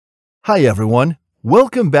Hi everyone,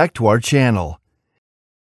 welcome back to our channel.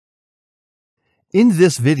 In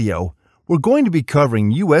this video, we're going to be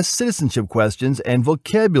covering US citizenship questions and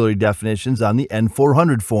vocabulary definitions on the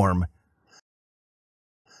N400 form.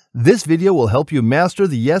 This video will help you master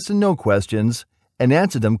the yes and no questions and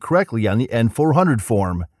answer them correctly on the N400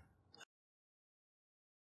 form.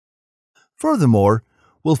 Furthermore,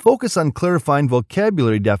 we'll focus on clarifying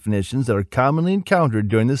vocabulary definitions that are commonly encountered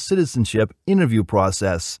during the citizenship interview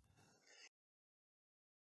process.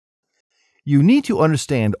 You need to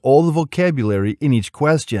understand all the vocabulary in each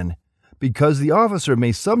question, because the officer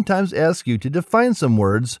may sometimes ask you to define some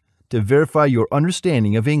words to verify your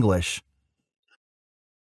understanding of English.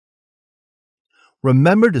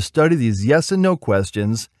 Remember to study these yes and no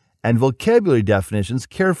questions and vocabulary definitions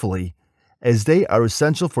carefully, as they are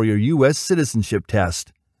essential for your US Citizenship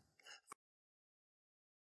Test.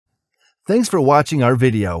 Thanks for watching our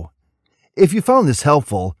video. If you found this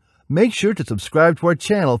helpful, make sure to subscribe to our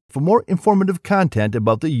channel for more informative content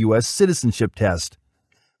about the US Citizenship Test.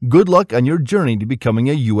 Good luck on your journey to becoming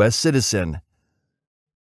a US citizen.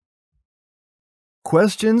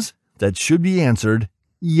 Questions that should be answered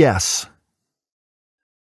yes.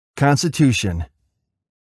 Constitution.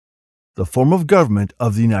 The form of government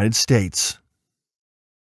of the United States.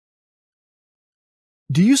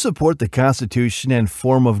 Do you support the Constitution and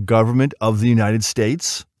form of government of the United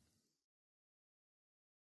States?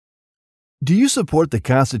 Do you support the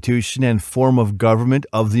Constitution and form of government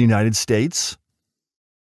of the United States?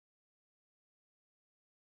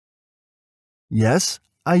 Yes,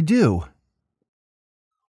 I do.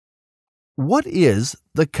 What is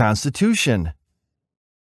the Constitution?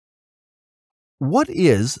 What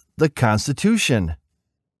is the Constitution?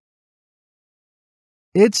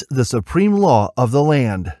 It's the supreme law of the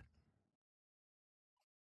land.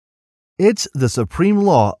 It's the supreme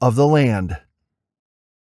law of the land.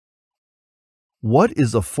 What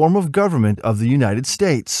is the form of government of the United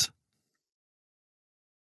States?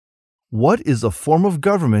 What is the form of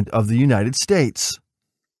government of the United States?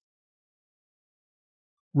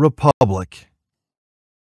 Republic.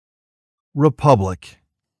 Republic.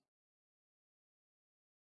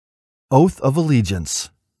 Oath of allegiance.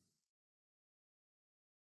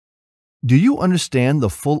 Do you understand the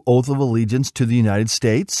full oath of allegiance to the United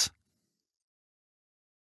States?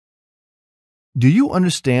 Do you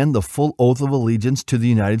understand the full oath of allegiance to the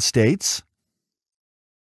United States?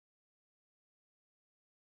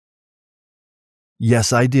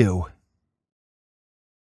 Yes, I do.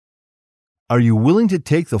 Are you willing to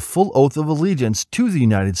take the full oath of allegiance to the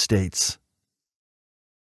United States?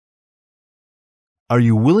 Are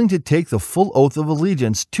you willing to take the full oath of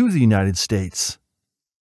allegiance to the United States?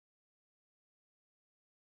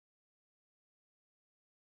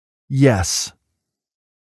 Yes.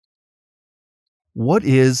 What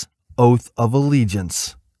is oath of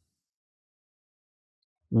allegiance?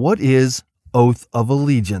 What is oath of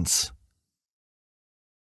allegiance?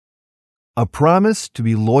 A promise to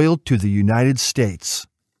be loyal to the United States.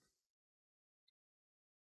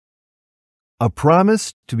 A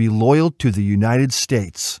promise to be loyal to the United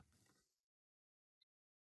States.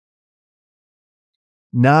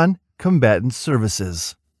 Non-combatant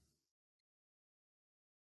services.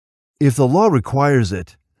 If the law requires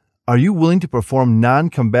it, are you willing to perform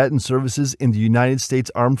non-combatant services in the United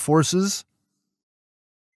States Armed Forces?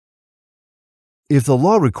 If the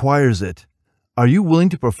law requires it, are you willing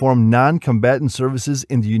to perform non-combatant services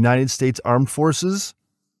in the United States Armed Forces?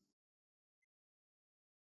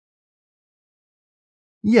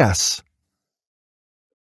 Yes.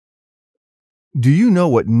 Do you know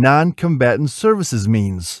what non-combatant services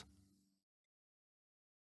means?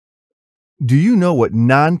 Do you know what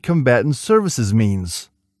non-combatant services means?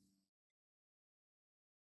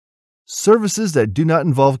 Services that do not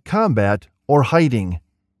involve combat or hiding.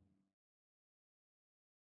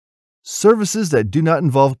 Services that do not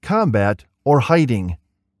involve combat or hiding.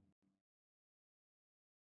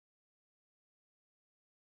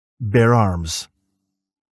 Bear arms.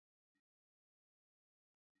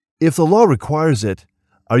 If the law requires it,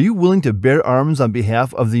 are you willing to bear arms on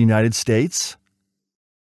behalf of the United States?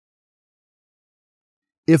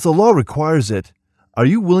 If the law requires it, are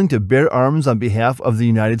you willing to bear arms on behalf of the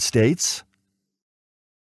United States?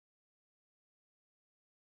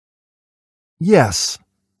 Yes.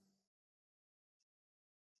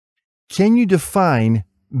 Can you define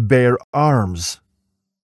bear arms?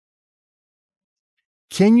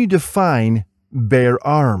 Can you define bear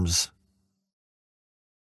arms?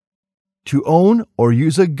 To own or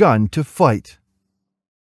use a gun to fight.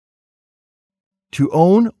 To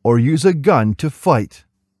own or use a gun to fight.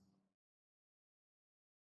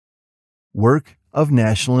 Work of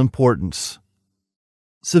national importance.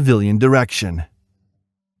 Civilian direction.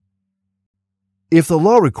 If the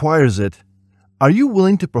law requires it, are you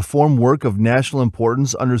willing to perform work of national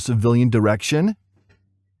importance under civilian direction?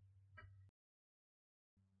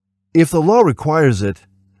 If the law requires it,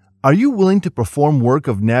 are you willing to perform work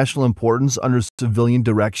of national importance under civilian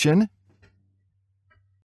direction?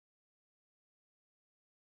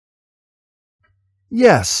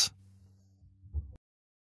 Yes.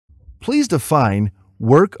 Please define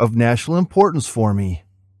work of national importance for me.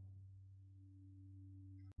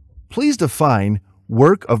 Please define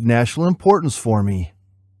work of national importance for me.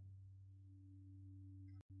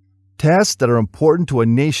 Tasks that are important to a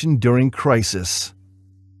nation during crisis.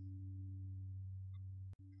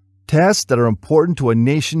 Tasks that are important to a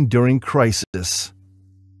nation during crisis.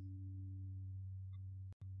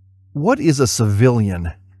 What is a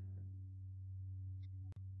civilian?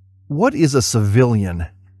 What is a civilian?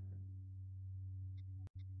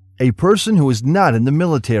 A person who is not in the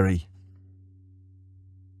military.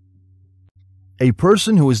 A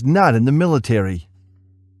person who is not in the military.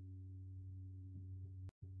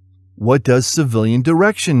 What does civilian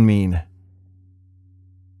direction mean?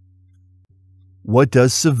 What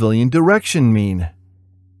does civilian direction mean?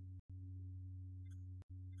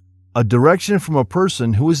 A direction from a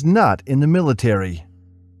person who is not in the military.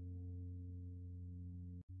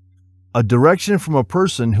 A direction from a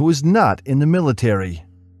person who is not in the military.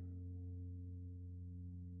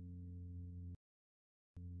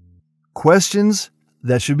 Questions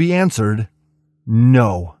that should be answered: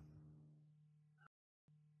 no.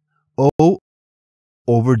 O.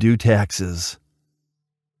 Overdue taxes.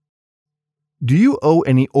 Do you owe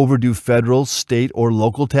any overdue federal, state, or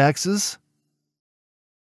local taxes?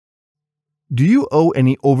 Do you owe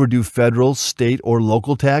any overdue federal, state, or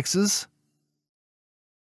local taxes?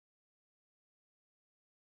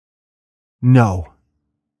 No.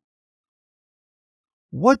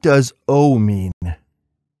 What does owe mean?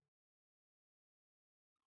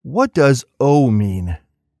 What does owe mean?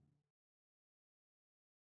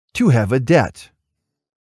 To have a debt.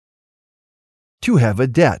 To have a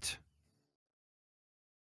debt.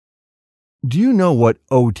 Do you know what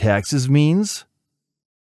owe taxes means?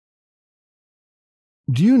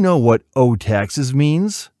 Do you know what owe taxes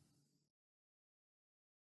means?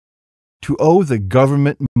 To owe the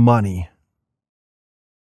government money.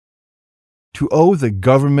 To owe the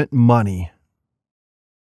government money.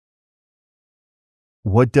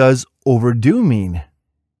 What does overdue mean?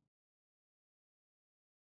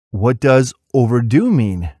 What does overdue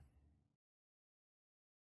mean?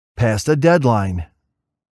 Past a deadline.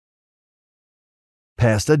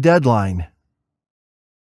 Past a deadline.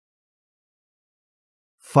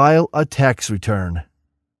 File a tax return.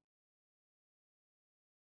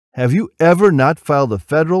 Have you ever not filed a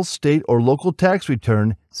federal, state, or local tax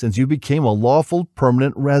return since you became a lawful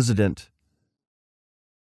permanent resident?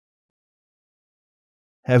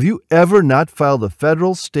 Have you ever not filed a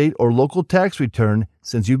federal, state, or local tax return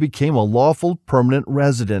since you became a lawful permanent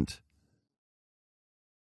resident?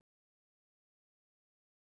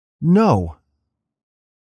 No.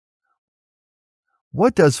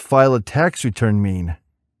 What does file a tax return mean?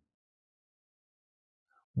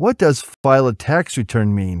 What does file a tax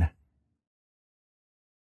return mean?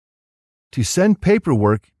 To send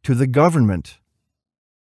paperwork to the government.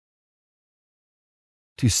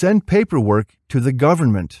 To send paperwork to the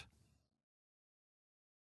government.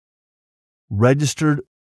 Registered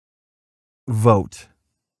vote.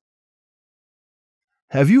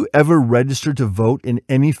 Have you ever registered to vote in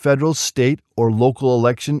any federal, state, or local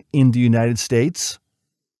election in the United States?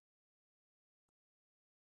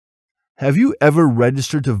 Have you ever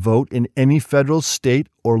registered to vote in any federal, state,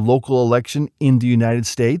 or local election in the United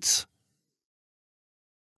States?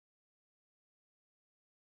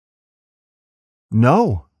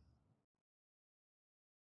 No.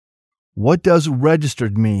 What does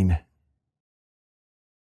registered mean?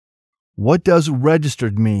 What does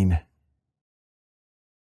registered mean?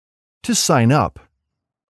 To sign up.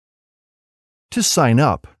 To sign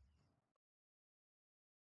up.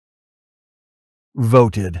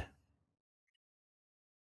 Voted.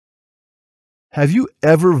 Have you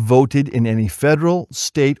ever voted in any federal,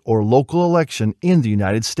 state, or local election in the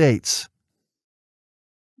United States?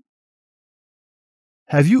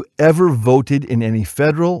 Have you ever voted in any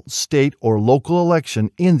federal, state, or local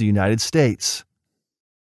election in the United States?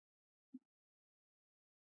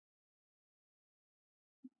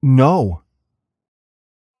 No.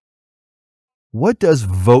 What does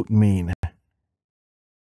vote mean?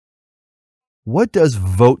 What does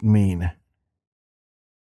vote mean?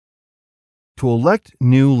 To elect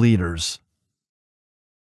new leaders.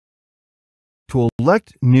 To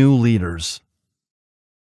elect new leaders.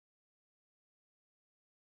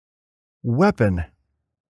 Weapon.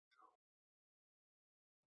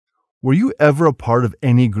 Were you ever a part of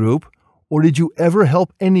any group, or did you ever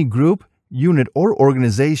help any group, unit, or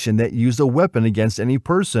organization that used a weapon against any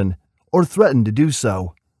person, or threatened to do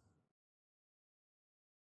so?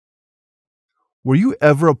 Were you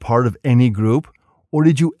ever a part of any group, or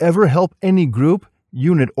did you ever help any group,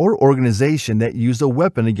 unit, or organization that used a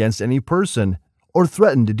weapon against any person, or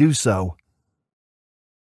threatened to do so?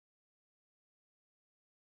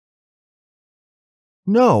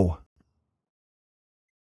 No.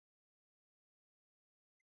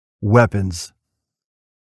 Weapons.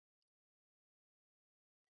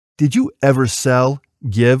 Did you ever sell,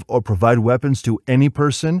 give, or provide weapons to any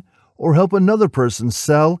person, or help another person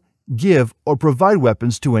sell, give, or provide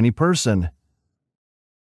weapons to any person?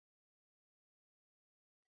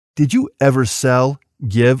 Did you ever sell,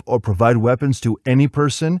 give, or provide weapons to any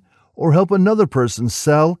person, or help another person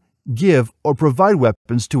sell, give, or provide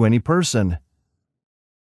weapons to any person?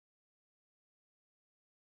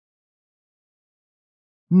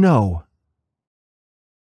 No.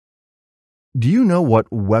 Do you know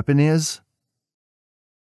what weapon is?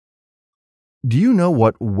 Do you know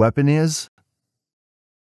what weapon is?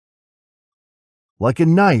 Like a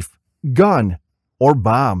knife, gun, or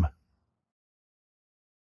bomb.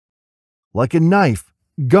 Like a knife,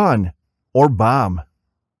 gun, or bomb.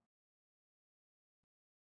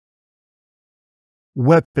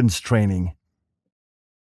 Weapons training.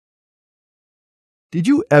 Did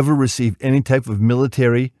you ever receive any type of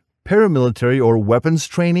military, paramilitary, or weapons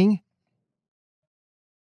training?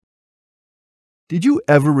 Did you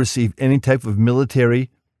ever receive any type of military,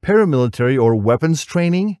 paramilitary, or weapons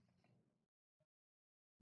training?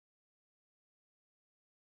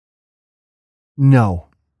 No.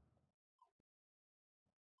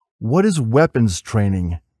 What is weapons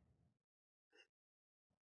training?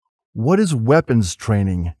 What is weapons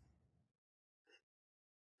training?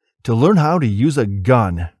 To learn how to use a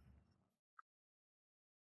gun.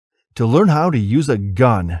 To learn how to use a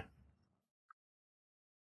gun.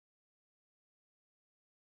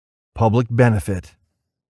 Public benefit.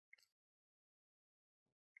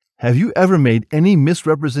 Have you ever made any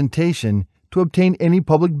misrepresentation to obtain any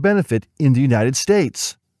public benefit in the United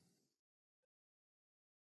States?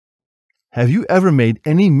 Have you ever made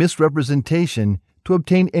any misrepresentation to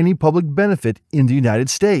obtain any public benefit in the United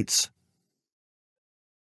States?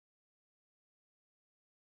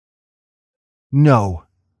 No.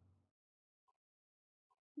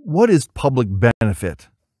 What is public benefit?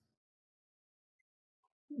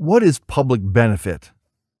 What is public benefit?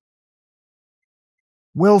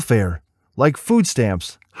 Welfare, like food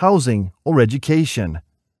stamps, housing, or education.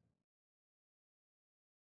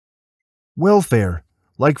 Welfare,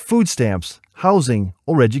 like food stamps, housing,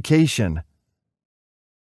 or education.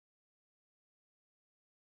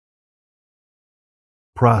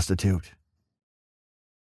 Prostitute.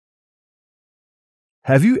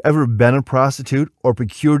 Have you ever been a prostitute or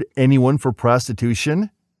procured anyone for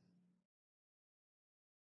prostitution?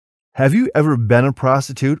 Have you ever been a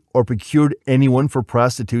prostitute or procured anyone for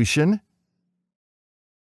prostitution?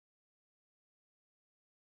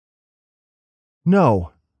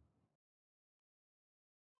 No.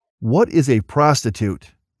 What is a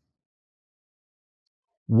prostitute?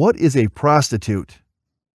 What is a prostitute?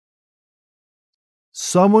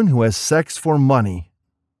 Someone who has sex for money.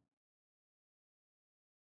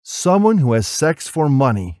 Someone who has sex for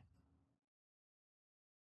money.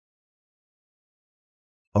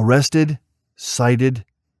 Arrested, cited,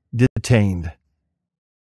 detained.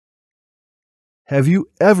 Have you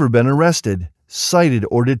ever been arrested, cited,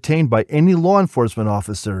 or detained by any law enforcement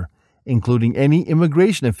officer, including any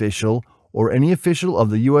immigration official or any official of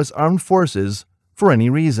the U.S. Armed Forces, for any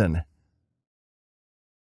reason?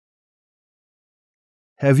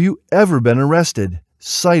 Have you ever been arrested,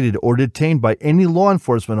 cited, or detained by any law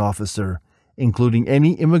enforcement officer, including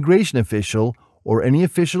any immigration official or any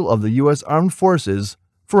official of the U.S. Armed Forces,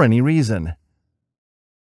 for any reason?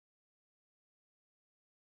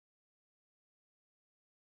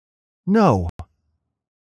 No.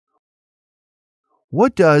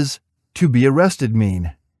 What does to be arrested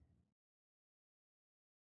mean?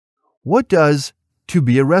 What does to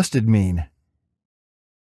be arrested mean?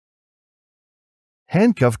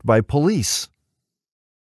 Handcuffed by police.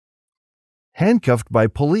 Handcuffed by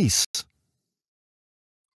police.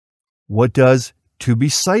 What does to be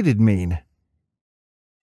cited mean?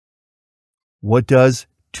 What does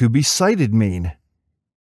to be cited mean?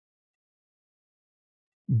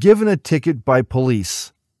 Given a ticket by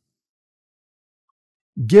police.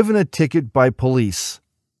 Given a ticket by police.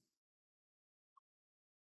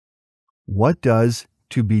 What does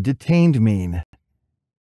to be detained mean?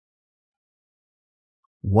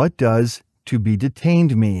 What does to be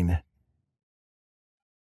detained mean?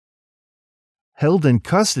 Held in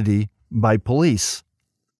custody by police.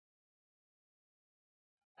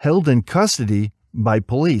 Held in custody by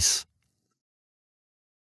police.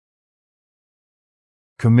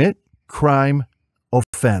 Commit crime,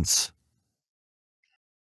 offense.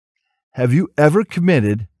 Have you ever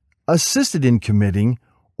committed, assisted in committing,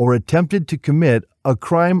 or attempted to commit a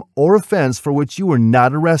crime or offense for which you were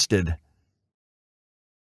not arrested?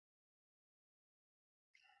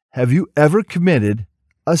 Have you ever committed,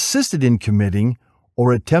 assisted in committing,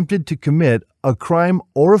 or attempted to commit a crime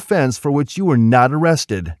or offense for which you were not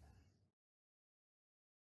arrested?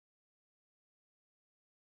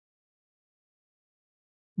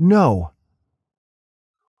 No.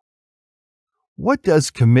 What does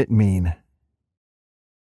commit mean?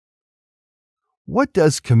 What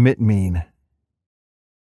does commit mean?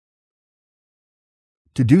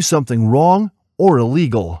 To do something wrong or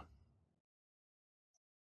illegal.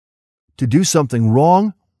 To do something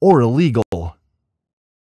wrong or illegal.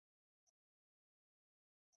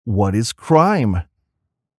 What is crime?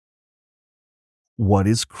 What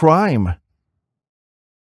is crime?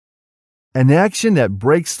 An action that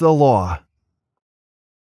breaks the law.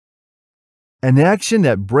 An action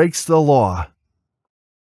that breaks the law.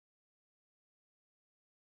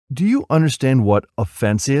 Do you understand what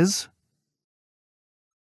offense is?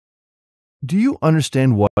 Do you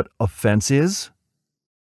understand what offense is?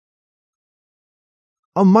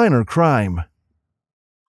 A minor crime.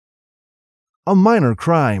 A minor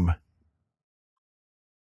crime.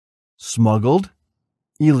 Smuggled,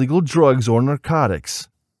 illegal drugs or narcotics.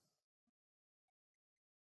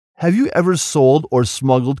 Have you ever sold or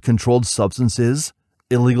smuggled controlled substances,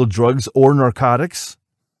 illegal drugs or narcotics?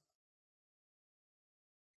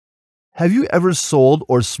 Have you ever sold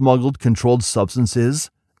or smuggled controlled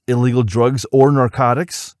substances, illegal drugs or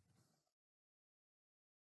narcotics?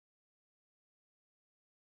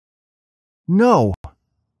 No.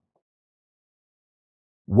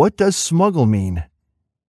 What does smuggle mean?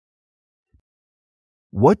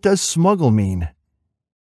 What does smuggle mean?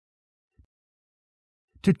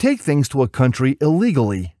 To take things to a country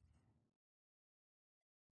illegally.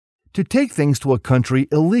 To take things to a country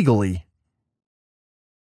illegally.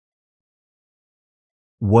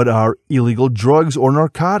 What are illegal drugs or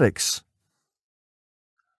narcotics?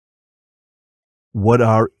 What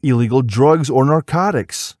are illegal drugs or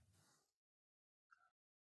narcotics?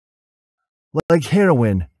 Like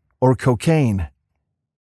heroin or cocaine.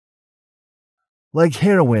 Like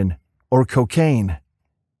heroin or cocaine.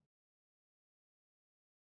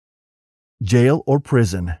 Jail or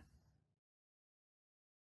prison.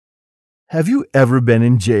 Have you ever been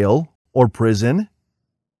in jail or prison?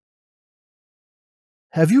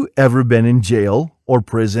 Have you ever been in jail or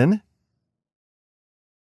prison?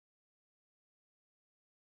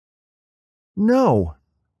 No.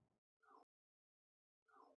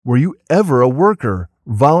 Were you ever a worker,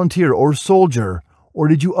 volunteer, or soldier, or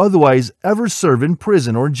did you otherwise ever serve in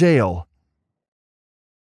prison or jail?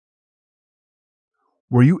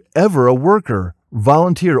 Were you ever a worker,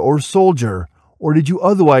 volunteer, or soldier, or did you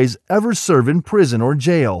otherwise ever serve in prison or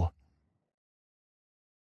jail?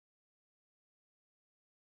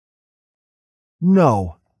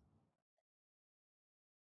 No.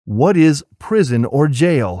 What is prison or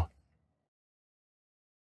jail?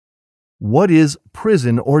 What is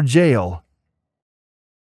prison or jail?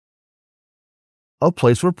 A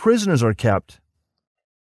place where prisoners are kept.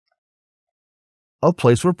 A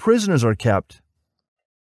place where prisoners are kept.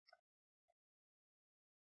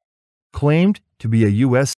 Claimed to be a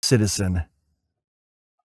US citizen.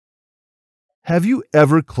 Have you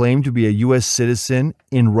ever claimed to be a US citizen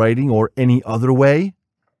in writing or any other way?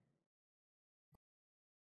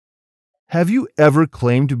 Have you ever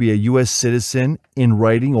claimed to be a US citizen in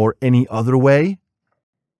writing or any other way?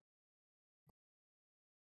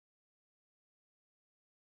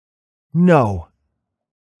 No.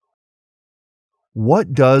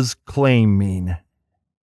 What does claim mean?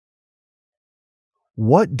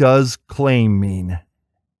 What does claim mean?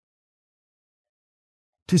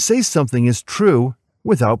 To say something is true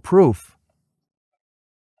without proof.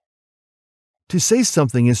 To say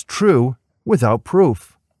something is true without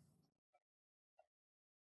proof.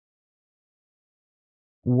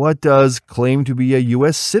 What does claim to be a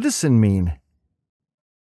US citizen mean?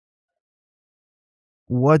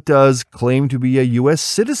 What does claim to be a US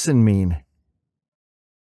citizen mean?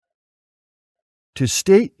 To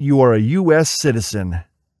state you are a US citizen.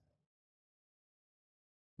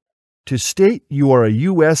 To state you are a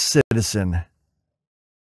US citizen.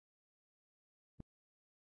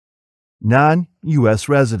 Non-U.S.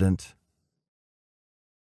 resident.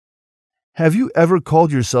 Have you ever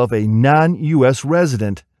called yourself a non-U.S.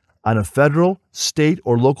 resident on a federal, state,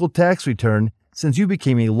 or local tax return since you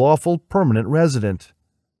became a lawful permanent resident?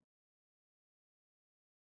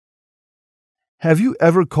 Have you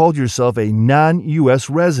ever called yourself a non-U.S.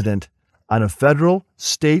 resident on a federal,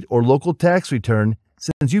 state, or local tax return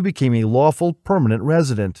since you became a lawful permanent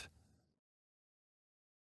resident?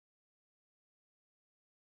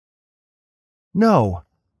 No.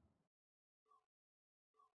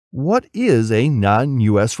 What is a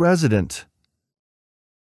non-U.S. resident?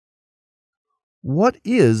 What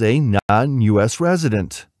is a non-U.S.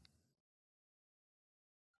 resident?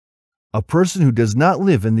 A person who does not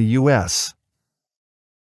live in the U.S.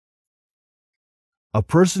 A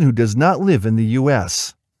person who does not live in the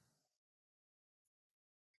U.S.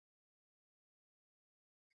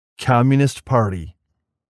 Communist Party.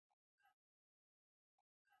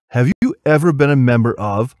 Have you ever been a member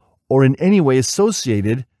of or in any way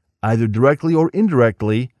associated, either directly or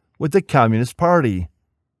indirectly, with the Communist Party?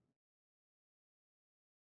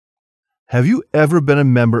 Have you ever been a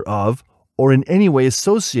member of or in any way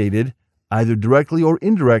associated, either directly or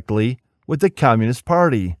indirectly, with the Communist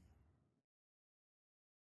Party?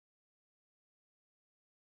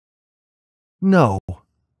 No.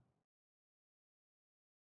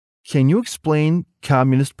 Can you explain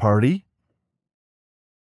Communist Party?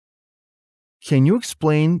 Can you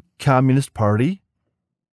explain Communist Party?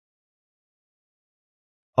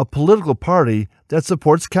 A political party that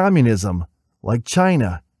supports communism, like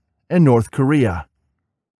China and North Korea.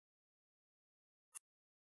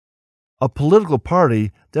 A political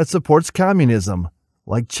party that supports communism,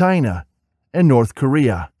 like China and North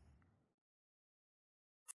Korea.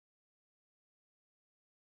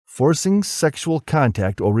 Forcing sexual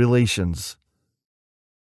contact or relations.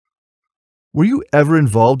 Were you ever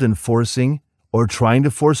involved in forcing or trying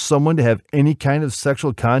to force someone to have any kind of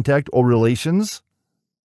sexual contact or relations?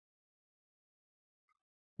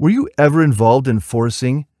 Were you ever involved in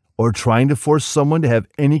forcing or trying to force someone to have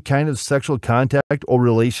any kind of sexual contact or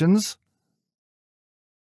relations?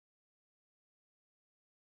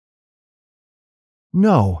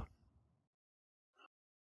 No.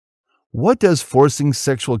 What does forcing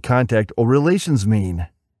sexual contact or relations mean?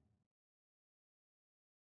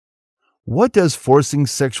 What does forcing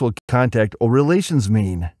sexual contact or relations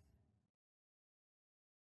mean?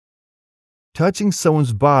 Touching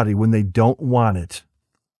someone's body when they don't want it.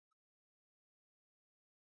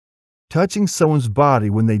 Touching someone's body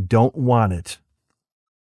when they don't want it.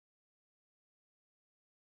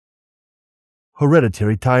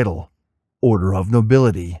 Hereditary title. Order of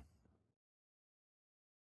nobility.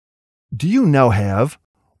 Do you now have,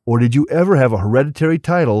 or did you ever have a hereditary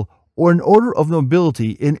title or an order of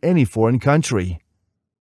nobility in any foreign country?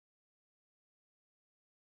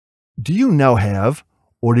 Do you now have,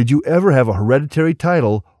 or did you ever have a hereditary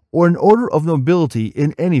title or an order of nobility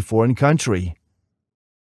in any foreign country?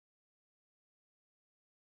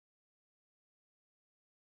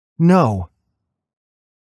 No.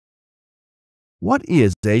 What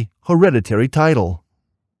is a hereditary title?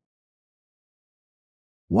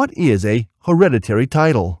 What is a hereditary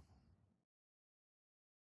title?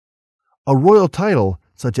 A royal title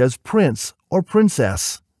such as prince or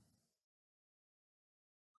princess.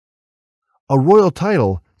 A royal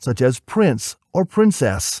title such as prince or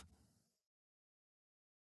princess.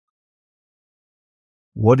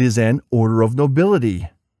 What is an order of nobility?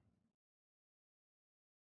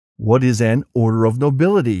 What is an order of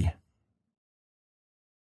nobility?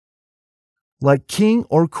 Like king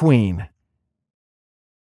or queen.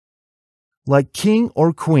 Like king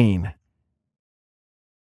or queen.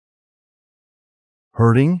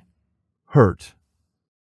 Hurting, hurt.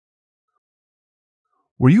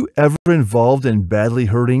 Were you ever involved in badly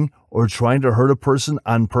hurting or trying to hurt a person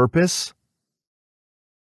on purpose?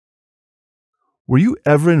 Were you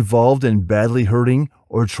ever involved in badly hurting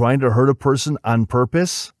or trying to hurt a person on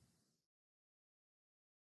purpose?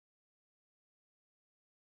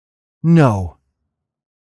 No.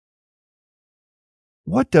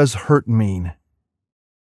 What does hurt mean?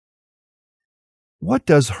 What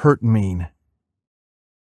does hurt mean?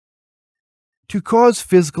 To cause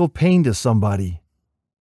physical pain to somebody.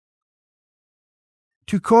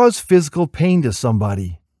 To cause physical pain to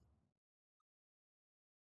somebody.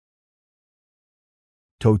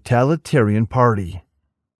 Totalitarian party.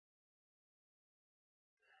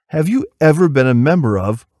 Have you ever been a member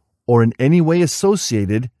of, or in any way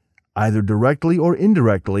associated, either directly or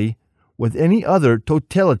indirectly, with any other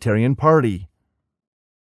totalitarian party?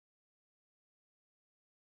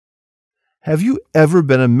 Have you ever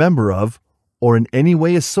been a member of, or in any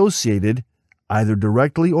way associated, either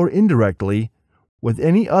directly or indirectly, with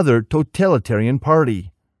any other totalitarian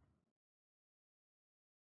party?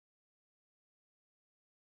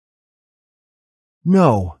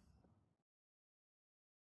 No.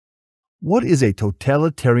 What is a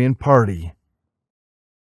totalitarian party?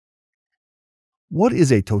 What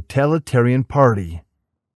is a totalitarian party?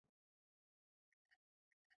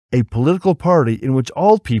 A political party in which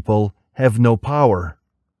all people have no power.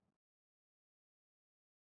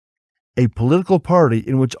 A political party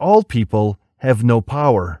in which all people have no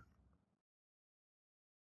power.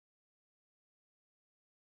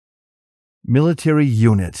 Military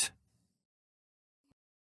unit.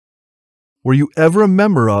 Were you ever a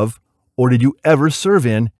member of, or did you ever serve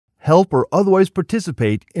in, help or otherwise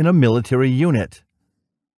participate in a military unit?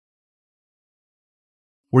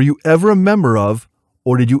 Were you ever a member of,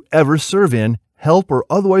 or did you ever serve in, help or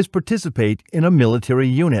otherwise participate in a military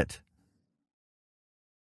unit?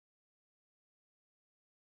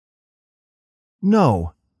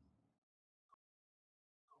 No.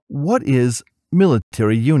 What is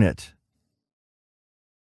military unit?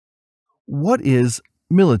 What is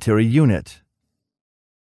military unit?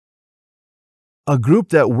 A group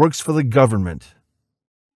that works for the government.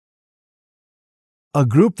 A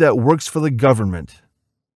group that works for the government.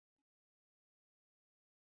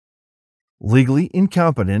 Legally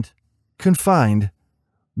incompetent, confined,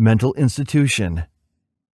 mental institution.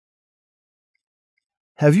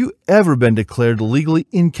 Have you ever been declared legally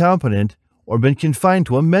incompetent or been confined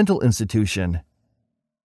to a mental institution?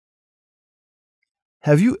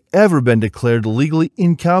 Have you ever been declared legally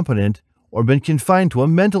incompetent or been confined to a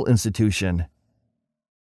mental institution?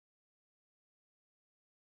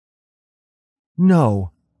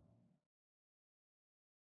 No.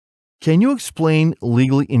 Can you explain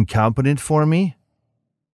legally incompetent for me?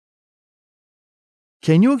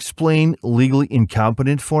 Can you explain legally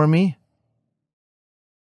incompetent for me?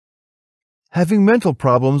 Having mental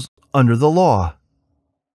problems under the law.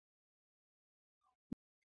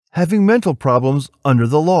 Having mental problems under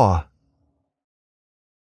the law.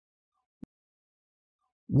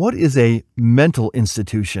 What is a mental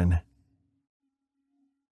institution?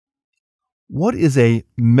 What is a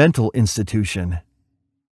mental institution?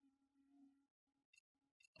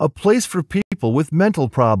 A place for people with mental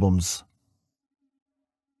problems.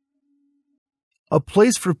 A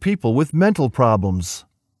place for people with mental problems.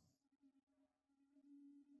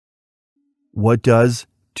 What does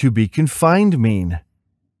to be confined mean?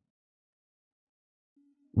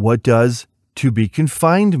 What does to be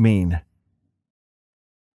confined mean?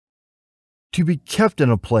 To be kept in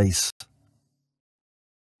a place.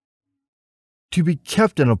 To be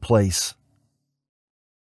kept in a place.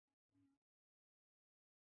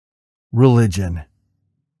 Religion.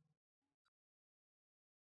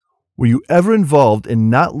 Were you ever involved in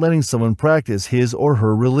not letting someone practice his or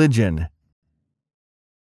her religion?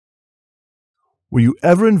 Were you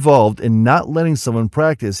ever involved in not letting someone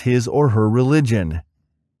practice his or her religion?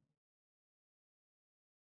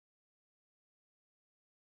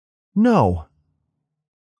 No.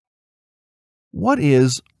 What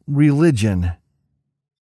is religion?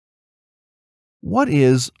 What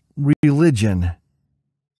is religion?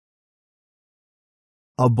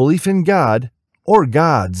 A belief in God or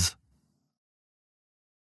gods.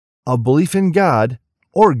 A belief in God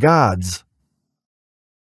or gods.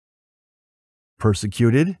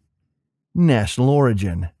 Persecuted. National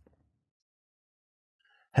origin.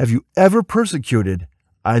 Have you ever persecuted,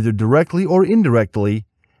 either directly or indirectly,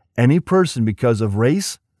 any person because of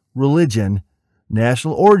race, religion,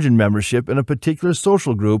 national origin membership in a particular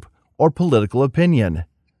social group, or political opinion?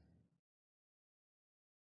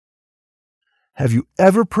 Have you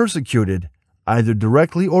ever persecuted, either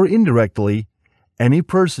directly or indirectly, any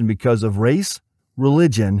person because of race,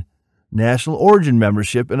 religion, national origin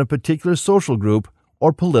membership in a particular social group,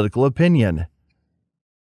 or political opinion?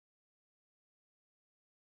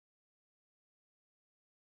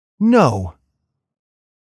 No.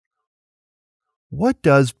 What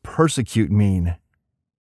does persecute mean?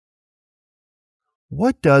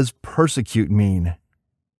 What does persecute mean?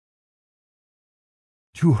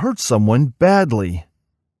 To hurt someone badly.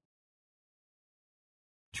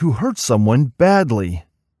 To hurt someone badly.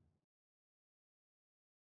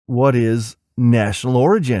 What is national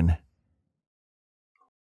origin?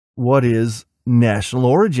 What is national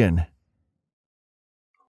origin?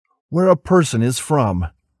 Where a person is from.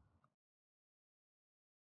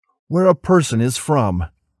 Where a person is from.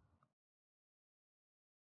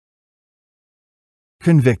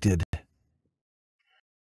 Convicted.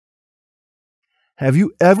 Have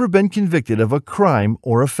you ever been convicted of a crime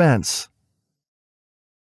or offense?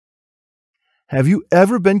 Have you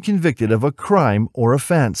ever been convicted of a crime or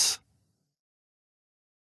offense?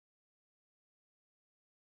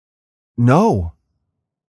 No.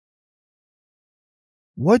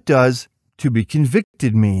 What does to be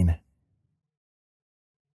convicted mean?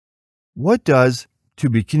 What does to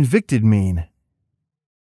be convicted mean?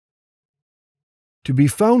 To be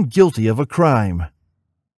found guilty of a crime.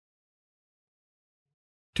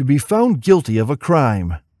 To be found guilty of a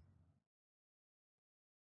crime.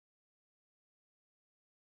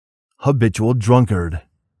 Habitual drunkard.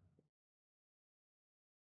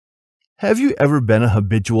 Have you ever been a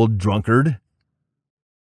habitual drunkard?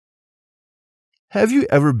 Have you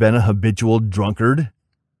ever been a habitual drunkard?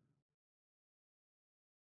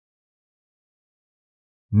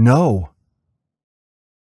 No.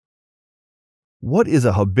 What is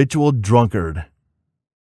a habitual drunkard?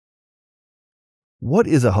 What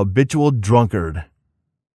is a habitual drunkard?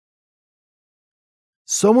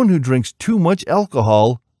 Someone who drinks too much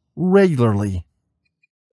alcohol regularly.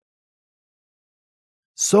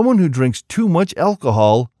 Someone who drinks too much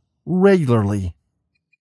alcohol regularly.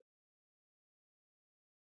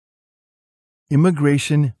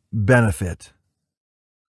 Immigration benefit.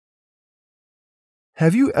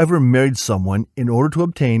 Have you ever married someone in order to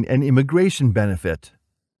obtain an immigration benefit?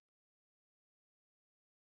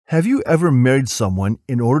 Have you ever married someone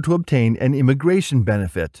in order to obtain an immigration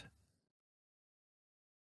benefit?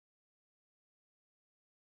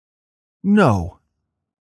 No.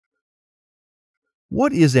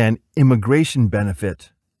 What is an immigration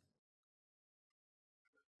benefit?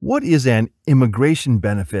 What is an immigration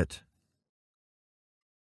benefit?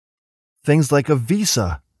 Things like a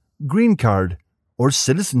visa, green card, or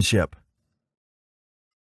citizenship.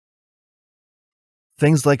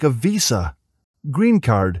 Things like a visa, green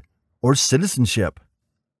card, or citizenship.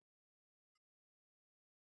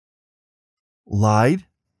 Lied,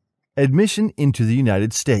 admission into the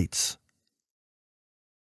United States.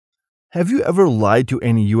 Have you ever lied to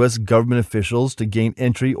any U.S. government officials to gain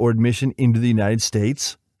entry or admission into the United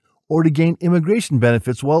States, or to gain immigration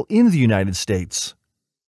benefits while in the United States?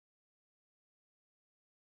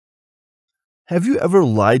 Have you ever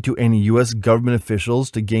lied to any U.S. government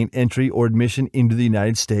officials to gain entry or admission into the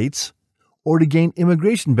United States, or to gain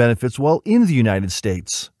immigration benefits while in the United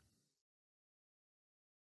States?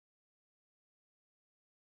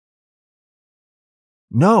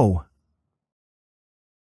 No.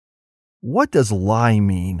 What does lie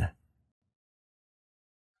mean?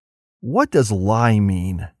 What does lie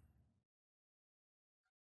mean?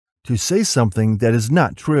 To say something that is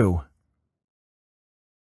not true.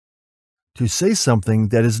 To say something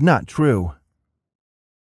that is not true.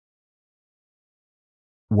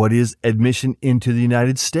 What is admission into the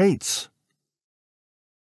United States?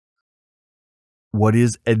 What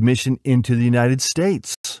is admission into the United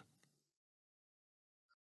States?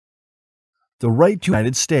 The right to the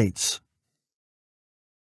United States.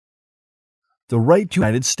 The right to the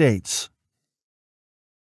United States.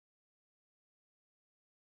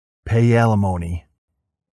 Pay alimony.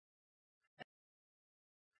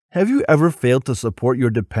 Have you ever failed to support your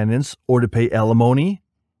dependents or to pay alimony?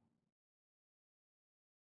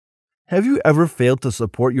 Have you ever failed to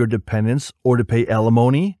support your dependents or to pay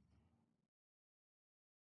alimony?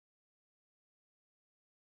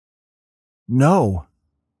 No.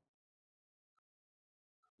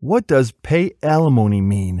 What does pay alimony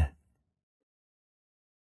mean?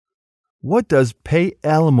 What does pay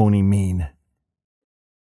alimony mean?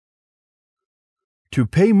 To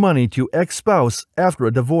pay money to ex-spouse after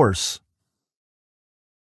a divorce.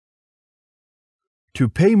 To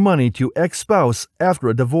pay money to ex-spouse after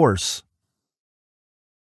a divorce.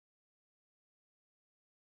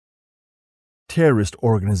 Terrorist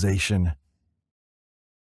organization.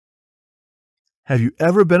 Have you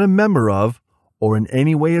ever been a member of, or in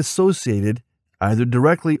any way associated, either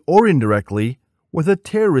directly or indirectly, with a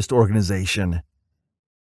terrorist organization?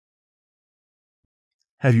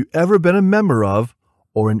 Have you ever been a member of,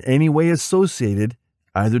 or in any way associated,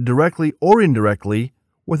 either directly or indirectly,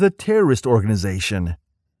 with a terrorist organization?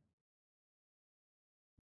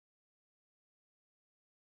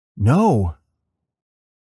 No.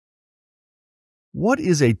 What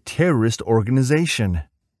is a terrorist organization?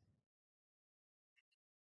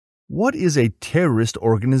 What is a terrorist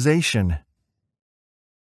organization?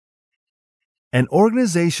 An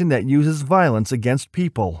organization that uses violence against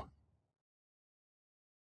people.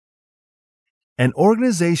 An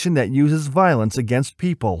organization that uses violence against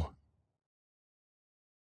people.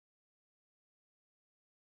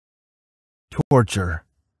 Torture.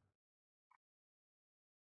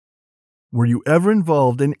 Were you ever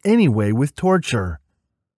involved in any way with torture?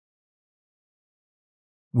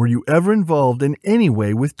 Were you ever involved in any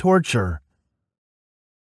way with torture?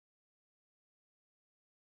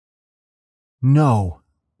 No.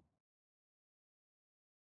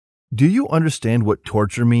 Do you understand what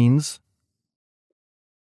torture means?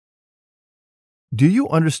 Do you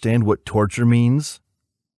understand what torture means?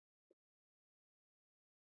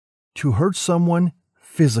 To hurt someone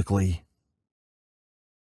physically.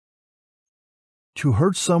 To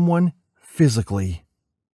hurt someone physically.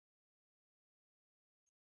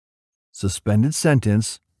 Suspended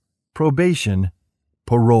sentence, probation,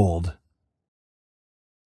 paroled.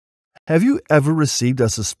 Have you ever received a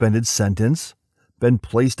suspended sentence, been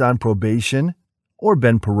placed on probation, or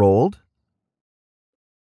been paroled?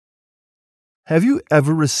 Have you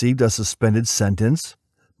ever received a suspended sentence,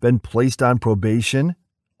 been placed on probation,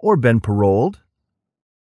 or been paroled?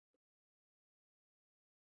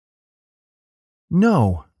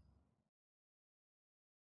 No.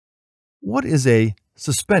 What is a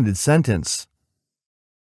suspended sentence?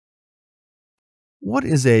 What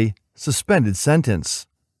is a suspended sentence?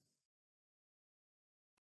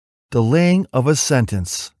 Delaying of a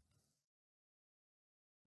sentence.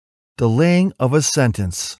 Delaying of a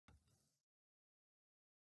sentence.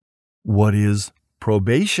 What is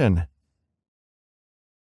probation?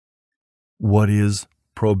 What is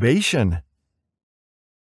probation?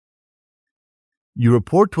 You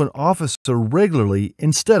report to an officer regularly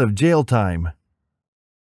instead of jail time.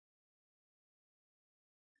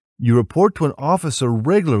 You report to an officer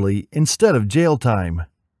regularly instead of jail time.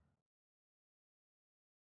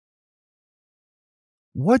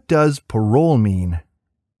 What does parole mean?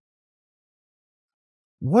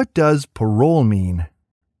 What does parole mean?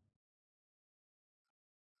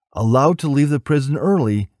 Allowed to leave the prison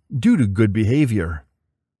early due to good behavior.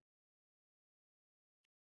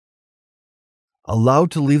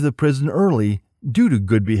 Allowed to leave the prison early due to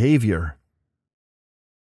good behavior.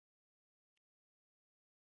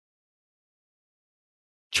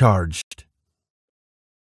 Charged.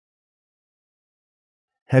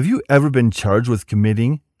 Have you ever been charged with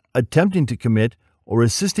committing, attempting to commit, or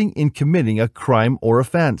assisting in committing a crime or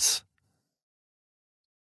offense?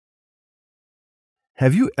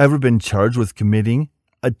 Have you ever been charged with committing,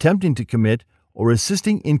 attempting to commit, or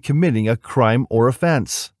assisting in committing a crime or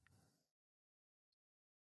offense?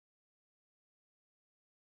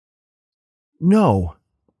 No.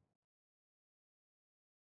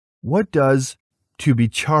 What does to be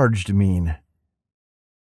charged mean?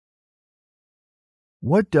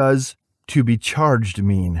 What does to be charged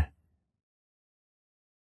mean?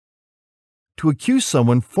 To accuse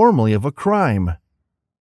someone formally of a crime.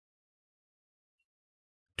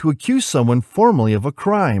 To accuse someone formally of a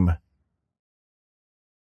crime.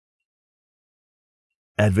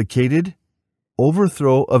 Advocated,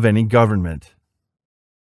 overthrow of any government.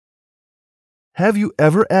 Have you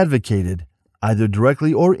ever advocated, either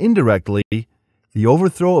directly or indirectly, the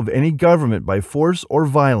overthrow of any government by force or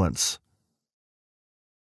violence?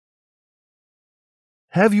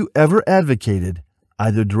 Have you ever advocated,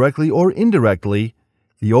 either directly or indirectly,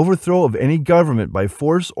 the overthrow of any government by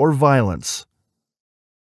force or violence?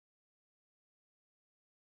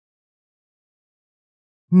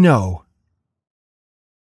 No.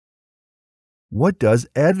 What does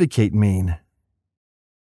advocate mean?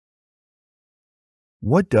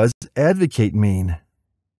 What does advocate mean?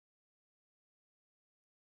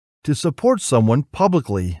 To support someone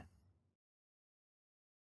publicly.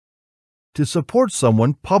 To support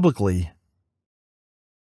someone publicly.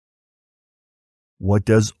 What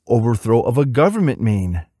does overthrow of a government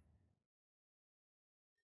mean?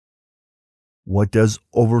 What does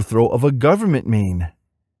overthrow of a government mean?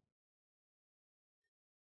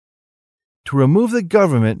 To remove the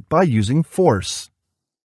government by using force.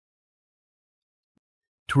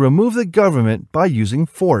 To remove the government by using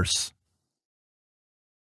force.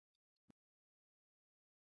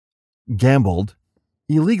 Gambled,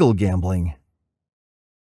 illegal gambling.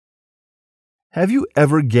 Have you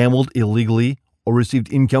ever gambled illegally or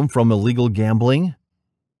received income from illegal gambling?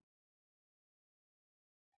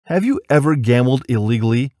 Have you ever gambled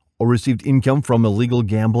illegally or received income from illegal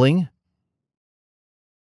gambling?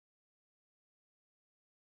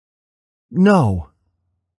 No.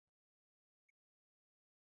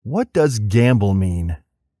 What does gamble mean?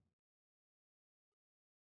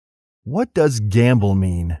 What does gamble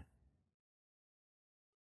mean?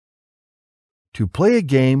 To play a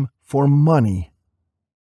game for money.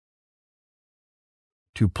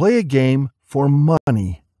 To play a game for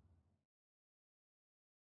money.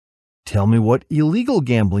 Tell me what illegal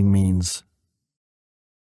gambling means.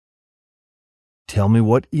 Tell me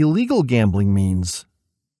what illegal gambling means.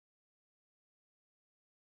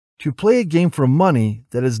 To play a game for money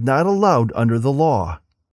that is not allowed under the law.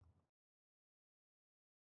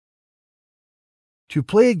 To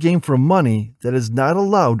play a game for money that is not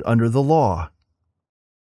allowed under the law.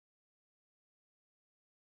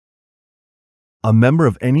 A member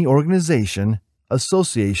of any organization,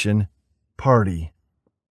 association, party.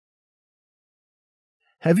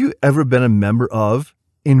 Have you ever been a member of,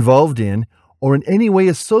 involved in, or in any way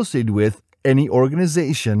associated with any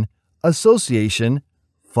organization, association,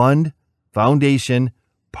 fund, foundation,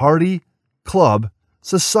 party, club,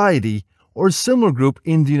 society, or similar group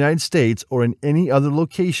in the United States or in any other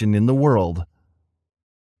location in the world?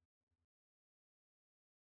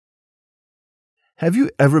 Have you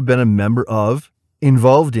ever been a member of,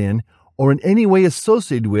 involved in, or in any way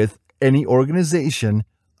associated with any organization,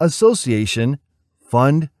 association,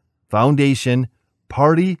 fund, foundation,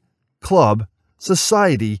 party, club,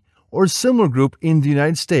 society, or similar group in the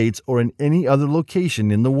United States or in any other location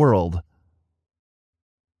in the world?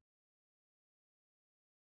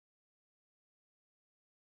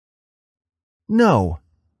 No.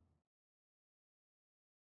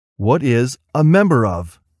 What is a member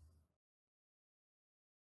of?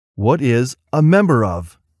 What is a member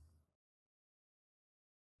of?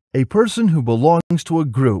 A person who belongs to a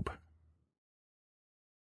group.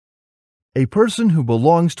 A person who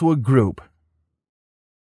belongs to a group.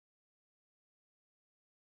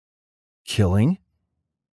 Killing,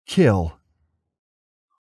 kill.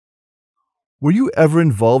 Were you ever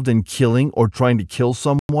involved in killing or trying to kill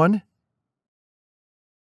someone?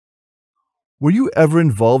 Were you ever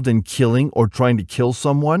involved in killing or trying to kill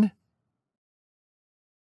someone?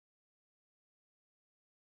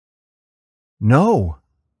 No.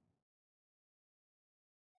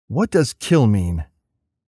 What does kill mean?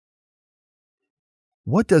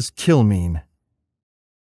 What does kill mean?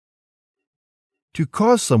 To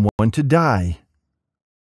cause someone to die.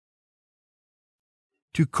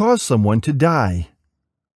 To cause someone to die.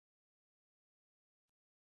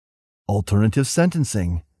 Alternative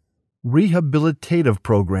sentencing. Rehabilitative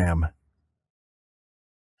program.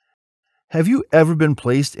 Have you ever been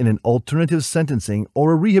placed in an alternative sentencing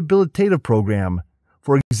or a rehabilitative program?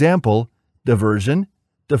 For example, diversion,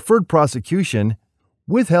 deferred prosecution,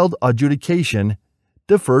 withheld adjudication,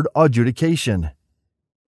 deferred adjudication.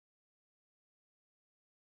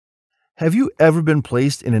 Have you ever been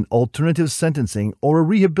placed in an alternative sentencing or a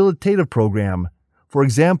rehabilitative program? For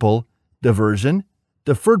example, diversion,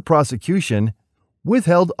 deferred prosecution,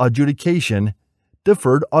 withheld adjudication,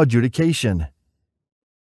 deferred adjudication.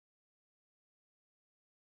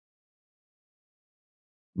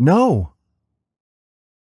 No.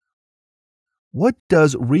 What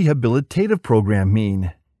does rehabilitative program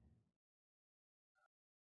mean?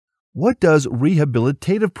 What does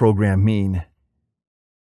rehabilitative program mean?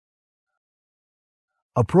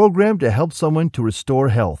 A program to help someone to restore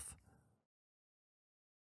health.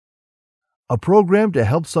 A program to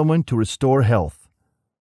help someone to restore health.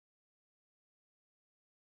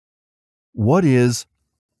 What is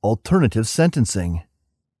alternative sentencing?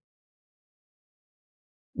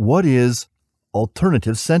 What is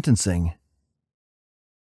alternative sentencing?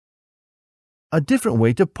 A different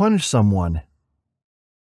way to punish someone.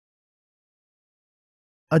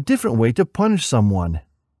 A different way to punish someone.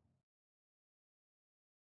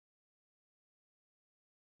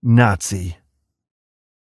 Nazi.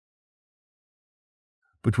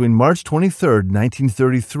 Between March 23,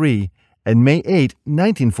 1933 and May 8,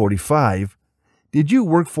 1945, did you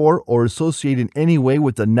work for or associate in any way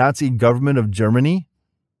with the Nazi government of Germany?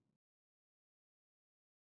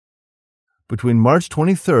 Between March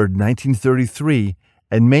 23, 1933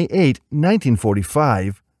 and May 8,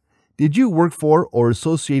 1945, did you work for or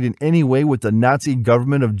associate in any way with the Nazi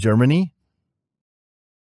government of Germany?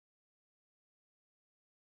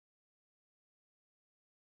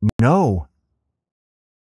 No.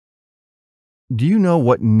 Do you know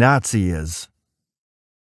what Nazi is?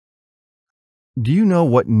 Do you know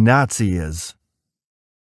what Nazi is?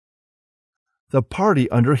 The party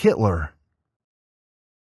under Hitler.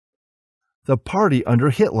 The party under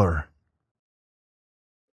Hitler.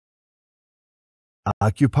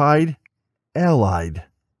 Occupied, Allied.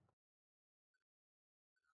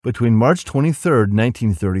 Between March 23,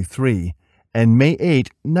 1933 and May 8,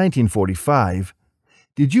 1945,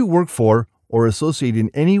 did you work for or associate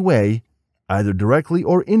in any way, either directly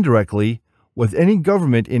or indirectly, with any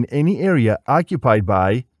government in any area occupied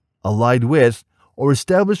by, allied with, or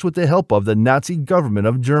established with the help of the Nazi government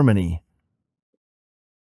of Germany?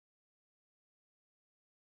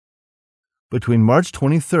 Between March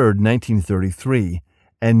 23, 1933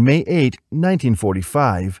 and May 8,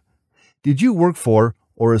 1945, did you work for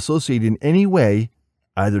or associate in any way,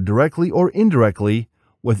 either directly or indirectly,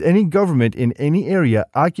 with any government in any area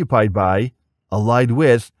occupied by, allied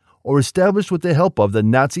with, or established with the help of the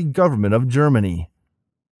Nazi government of Germany.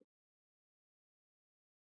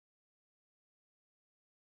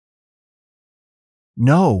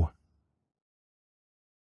 No.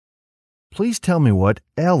 Please tell me what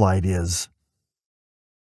Allied is.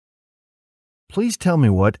 Please tell me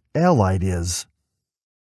what Allied is.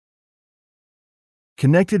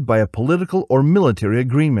 Connected by a political or military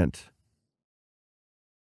agreement.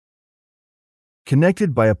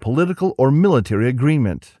 Connected by a political or military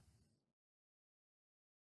agreement.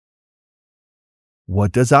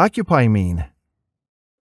 What does occupy mean?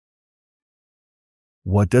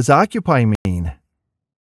 What does occupy mean?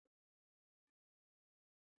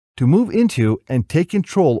 To move into and take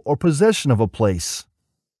control or possession of a place.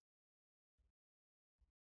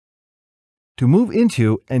 To move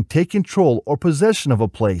into and take control or possession of a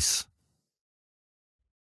place.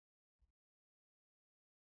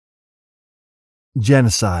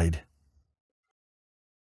 Genocide.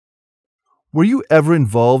 Were you ever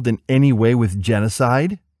involved in any way with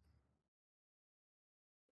genocide?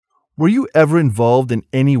 Were you ever involved in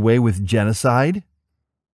any way with genocide?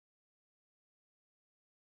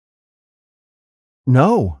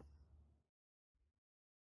 No.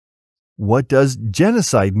 What does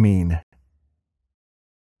genocide mean?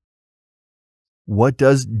 What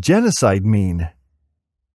does genocide mean?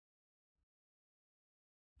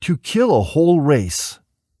 To kill a whole race.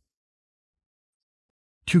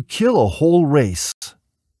 To kill a whole race.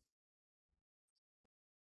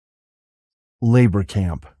 Labor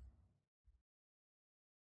camp.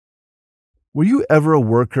 Were you ever a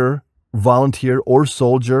worker, volunteer, or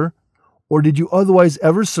soldier, or did you otherwise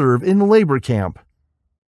ever serve in labor camp?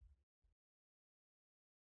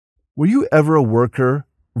 Were you ever a worker,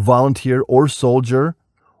 volunteer, or soldier,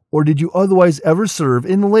 or did you otherwise ever serve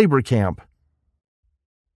in labor camp?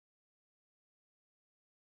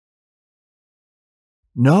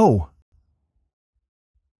 No.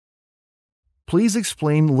 Please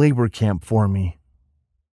explain labor camp for me.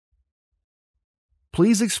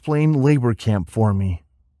 Please explain labor camp for me.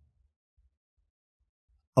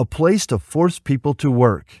 A place to force people to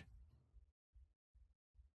work.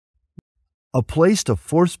 A place to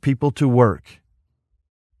force people to work.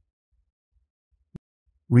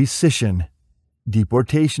 Rescission,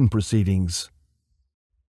 deportation proceedings.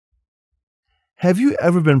 Have you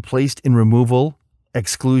ever been placed in removal,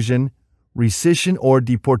 exclusion, rescission, or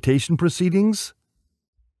deportation proceedings?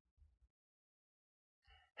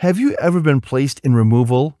 Have you ever been placed in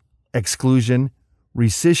removal, exclusion,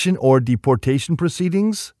 rescission, or deportation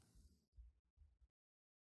proceedings?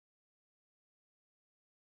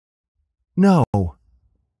 No.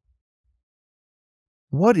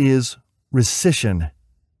 What is rescission?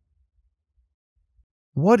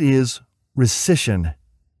 What is rescission?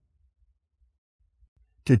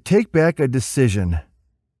 To take back a decision.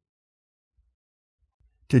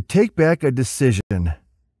 To take back a decision.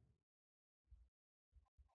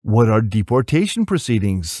 What are deportation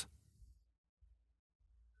proceedings?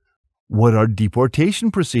 What are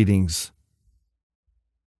deportation proceedings?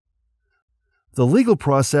 The legal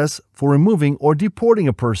process for removing or deporting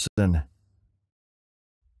a person.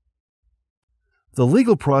 The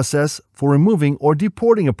legal process for removing or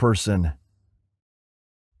deporting a person.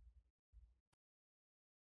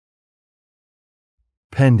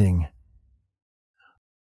 Pending.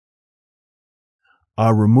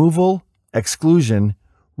 Are removal, exclusion,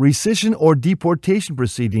 rescission, or deportation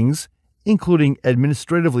proceedings, including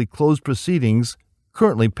administratively closed proceedings,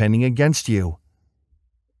 currently pending against you?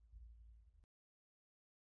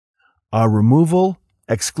 Are removal,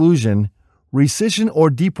 exclusion, rescission, or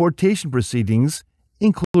deportation proceedings,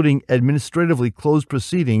 including administratively closed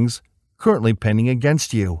proceedings, currently pending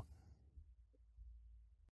against you?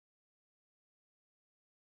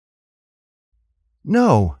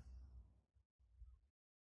 No.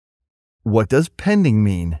 What does pending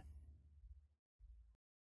mean?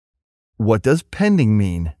 What does pending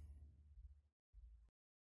mean?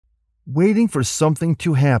 Waiting for something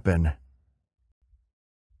to happen.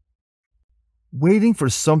 Waiting for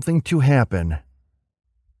something to happen.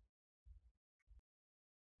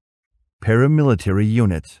 Paramilitary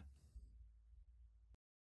unit.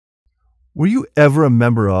 Were you ever a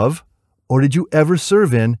member of, or did you ever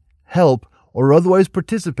serve in, help, or otherwise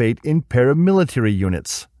participate in paramilitary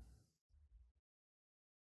units?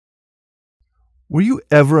 Were you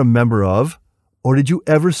ever a member of, or did you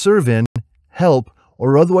ever serve in, help,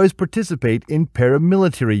 or otherwise participate in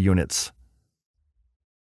paramilitary units?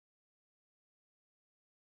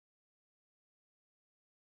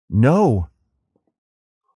 No.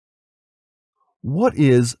 What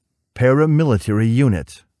is paramilitary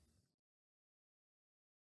unit?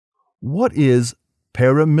 What is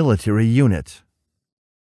paramilitary unit?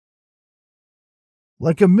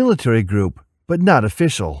 Like a military group, but not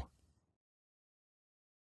official.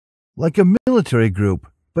 Like a military group,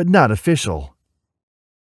 but not official.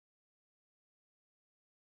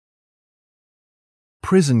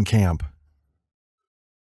 Prison camp.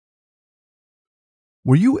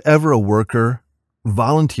 Were you ever a worker,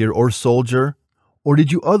 volunteer, or soldier, or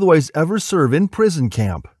did you otherwise ever serve in prison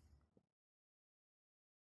camp?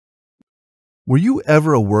 Were you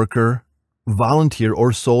ever a worker, volunteer,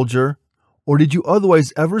 or soldier, or did you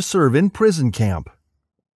otherwise ever serve in prison camp?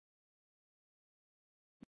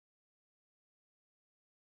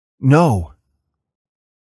 No.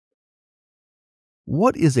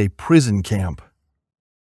 What is a prison camp?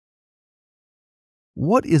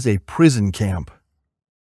 What is a prison camp?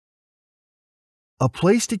 A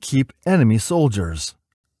place to keep enemy soldiers.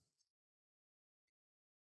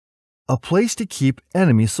 A place to keep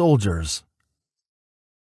enemy soldiers.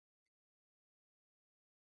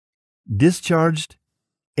 Discharged,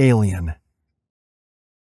 alien.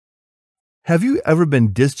 Have you ever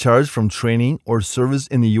been discharged from training or service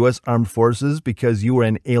in the U.S. Armed Forces because you were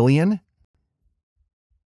an alien?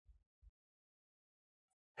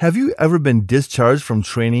 Have you ever been discharged from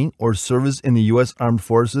training or service in the U.S. Armed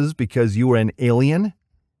Forces because you were an alien?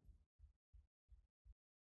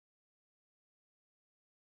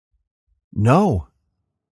 No.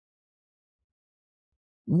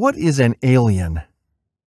 What is an alien?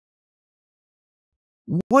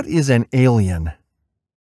 What is an alien?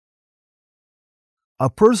 A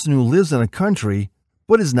person who lives in a country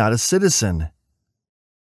but is not a citizen.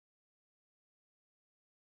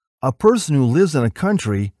 A person who lives in a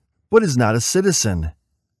country but is not a citizen.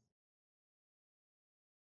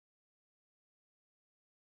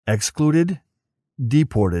 Excluded,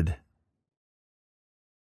 deported.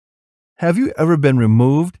 Have you ever been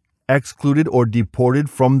removed, excluded, or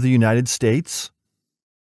deported from the United States?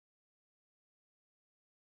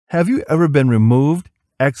 Have you ever been removed,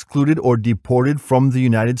 excluded, or deported from the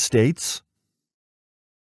United States?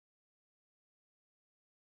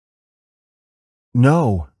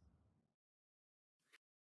 No.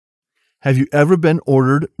 Have you ever been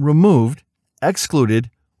ordered removed,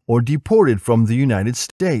 excluded, or deported from the United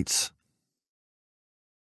States?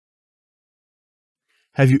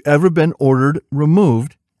 Have you ever been ordered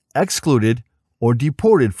removed, excluded, or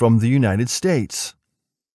deported from the United States?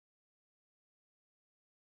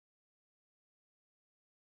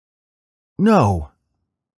 No.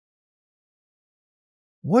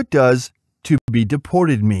 What does to be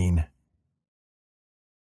deported mean?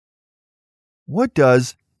 What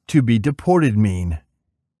does to be deported mean?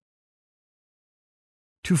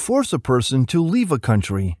 To force a person to leave a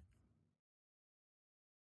country.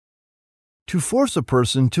 To force a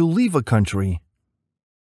person to leave a country.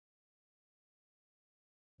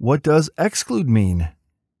 What does exclude mean?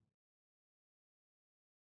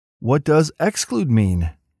 What does exclude mean?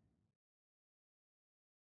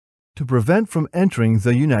 To prevent from entering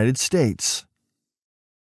the United States.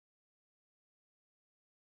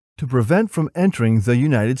 To prevent from entering the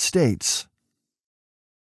United States.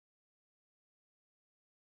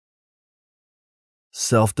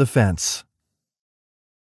 Self-defense.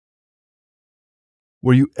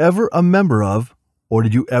 Were you ever a member of, or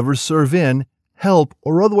did you ever serve in, help,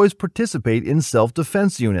 or otherwise participate in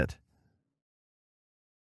self-defense unit?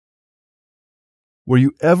 Were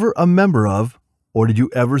you ever a member of, or did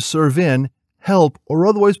you ever serve in, help, or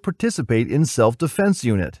otherwise participate in self-defense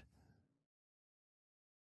unit?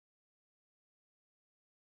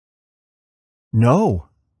 No.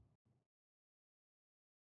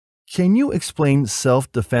 Can you explain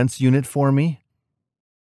self-defense unit for me?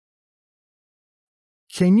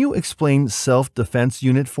 Can you explain self-defense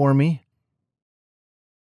unit for me?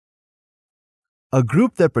 A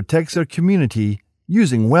group that protects their community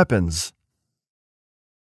using weapons.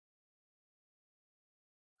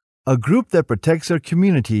 A group that protects their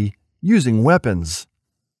community using weapons.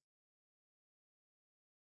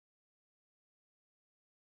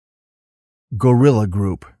 Guerrilla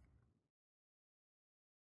group.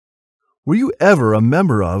 Were you ever a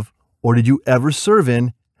member of, or did you ever serve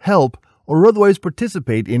in, help, or otherwise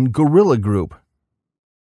participate in guerrilla group?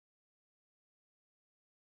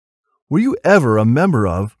 Were you ever a member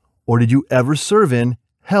of, or did you ever serve in,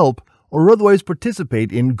 help, or otherwise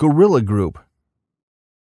participate in guerrilla group?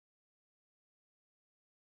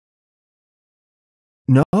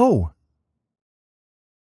 No.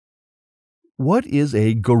 What is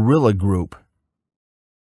a guerrilla group?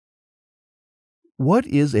 What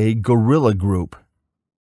is a guerrilla group?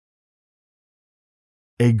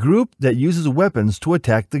 A group that uses weapons to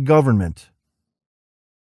attack the government.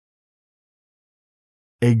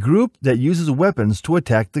 A group that uses weapons to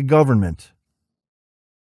attack the government.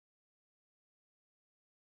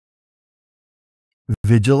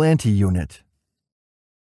 Vigilante unit.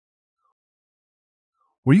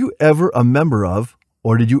 Were you ever a member of,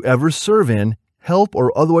 or did you ever serve in, help,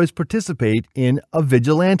 or otherwise participate in a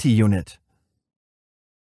vigilante unit?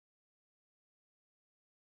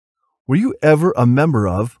 Were you ever a member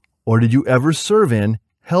of, or did you ever serve in,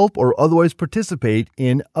 help, or otherwise participate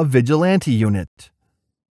in a vigilante unit?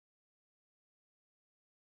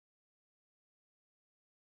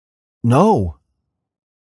 No.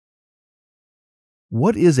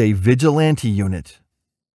 What is a vigilante unit?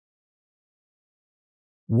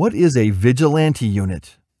 What is a vigilante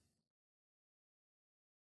unit?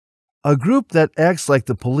 A group that acts like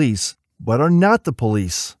the police, but are not the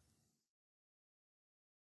police.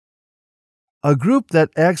 A group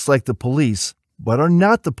that acts like the police, but are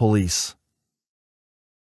not the police.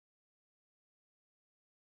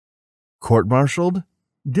 Court-martialed,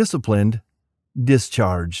 disciplined,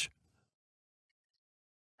 discharged.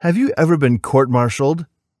 Have you ever been court-martialed,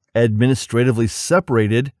 administratively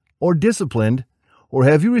separated, or disciplined, or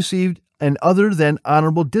have you received an other than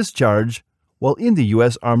honorable discharge while in the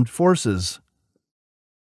U.S. Armed Forces?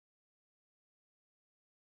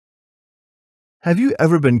 Have you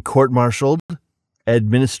ever been court-martialed,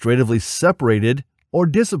 administratively separated, or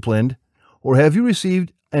disciplined, or have you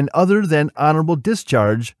received an other than honorable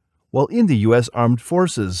discharge while in the U.S. Armed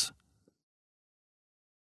Forces?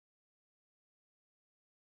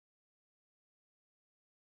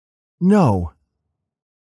 No.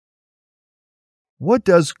 What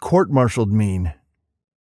does court-martialed mean?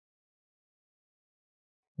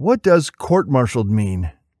 What does court-martialed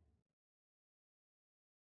mean?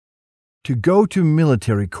 To go to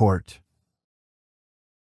military court.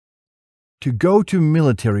 To go to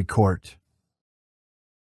military court.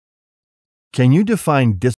 Can you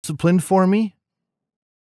define disciplined for me?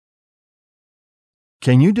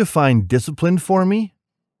 Can you define disciplined for me?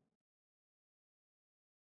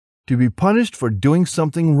 To be punished for doing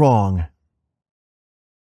something wrong.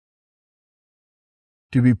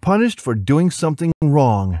 To be punished for doing something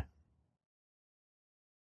wrong.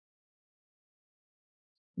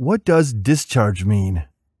 What does discharge mean?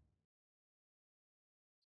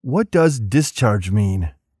 What does discharge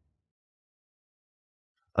mean?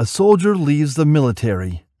 A soldier leaves the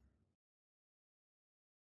military.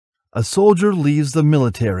 A soldier leaves the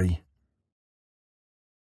military.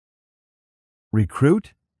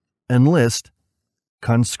 Recruit, enlist,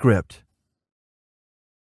 conscript.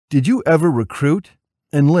 Did you ever recruit,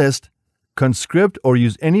 enlist, conscript, or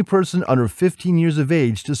use any person under 15 years of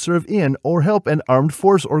age to serve in or help an armed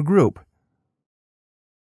force or group?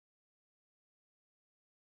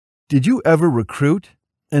 Did you ever recruit,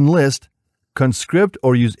 enlist, conscript,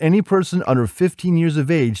 or use any person under 15 years of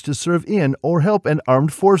age to serve in or help an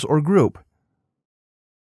armed force or group?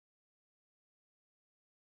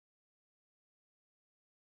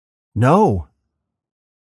 No.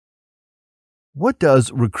 What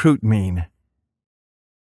does recruit mean?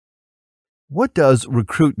 What does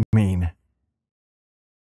recruit mean?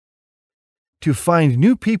 To find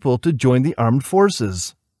new people to join the armed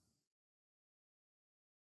forces.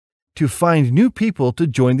 To find new people to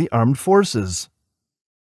join the armed forces.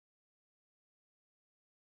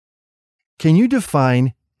 Can you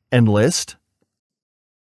define enlist?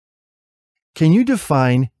 Can you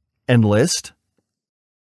define enlist?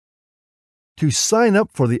 To sign up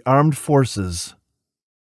for the armed forces.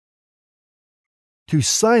 To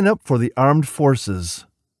sign up for the armed forces.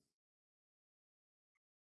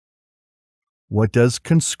 What does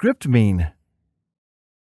conscript mean?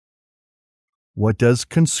 What does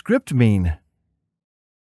conscript mean?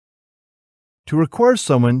 To require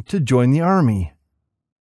someone to join the army.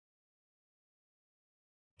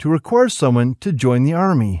 To require someone to join the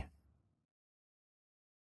army.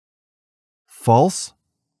 False,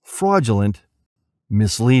 fraudulent,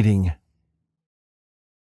 misleading.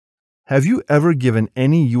 Have you ever given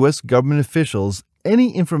any U.S. government officials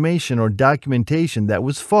any information or documentation that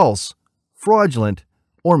was false, fraudulent,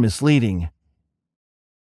 or misleading?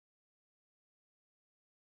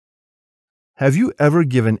 Have you ever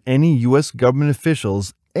given any U.S. government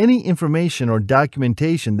officials any information or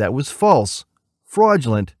documentation that was false,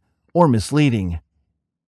 fraudulent, or misleading?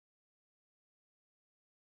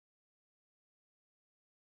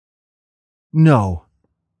 No.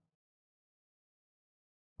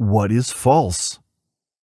 What is false?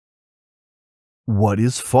 What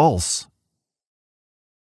is false?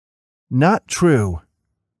 Not true.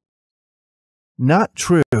 Not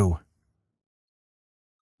true.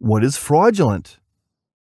 What is fraudulent?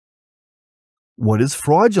 What is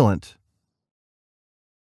fraudulent?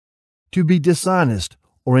 To be dishonest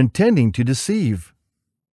or intending to deceive.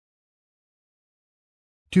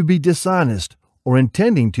 To be dishonest or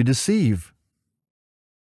intending to deceive.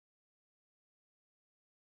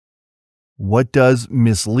 What does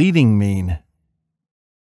misleading mean?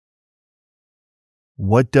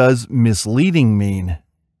 What does misleading mean?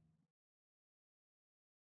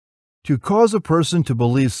 To cause a person to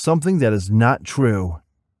believe something that is not true.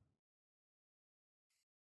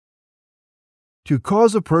 To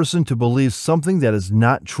cause a person to believe something that is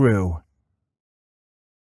not true.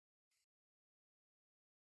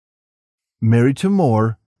 Married to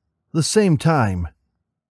more, the same time.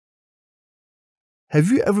 Have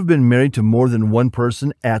you ever been married to more than one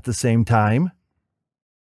person at the same time?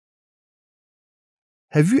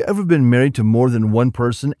 Have you ever been married to more than one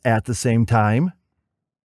person at the same time?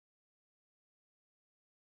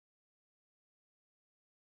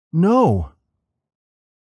 No.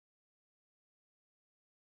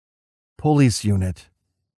 Police unit.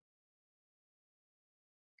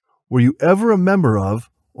 Were you ever a member of,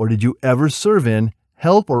 or did you ever serve in,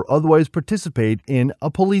 help or otherwise participate in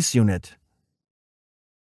a police unit?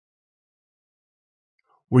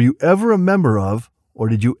 Were you ever a member of, or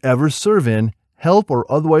did you ever serve in, help or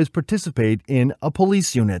otherwise participate in a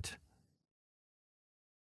police unit?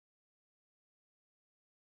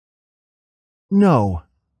 No.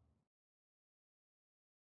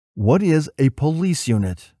 What is a police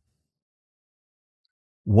unit?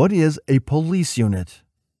 What is a police unit?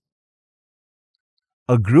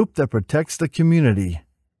 A group that protects the community.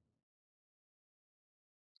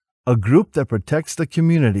 A group that protects the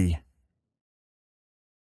community.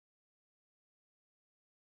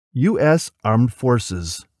 U.S. Armed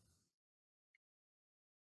Forces.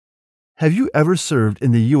 Have you ever served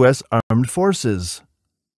in the U.S. Armed Forces?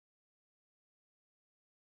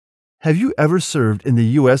 Have you ever served in the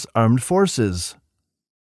U.S. Armed Forces?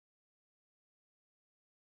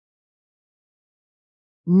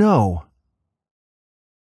 No.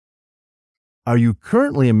 Are you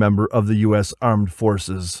currently a member of the U.S. Armed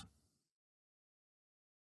Forces?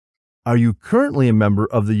 Are you currently a member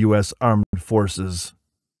of the U.S. Armed Forces?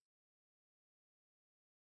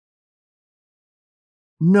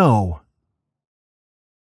 No.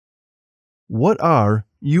 What are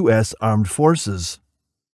U.S. Armed Forces?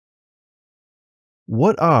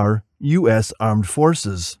 What are U.S. Armed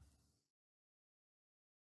Forces?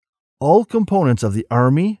 All components of the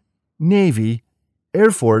Army, Navy,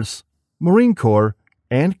 Air Force, Marine Corps,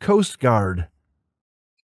 and Coast Guard.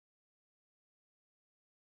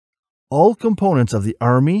 All components of the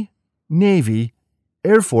Army, Navy,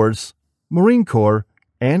 Air Force, Marine Corps,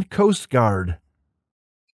 and Coast Guard.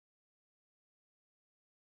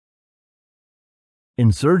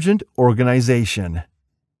 Insurgent organization.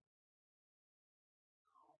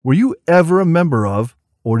 Were you ever a member of,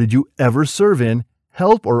 or did you ever serve in,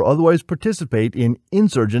 help or otherwise participate in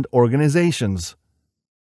insurgent organizations?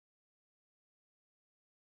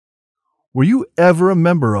 Were you ever a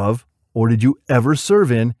member of, or did you ever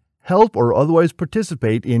serve in, help or otherwise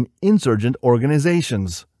participate in insurgent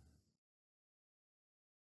organizations?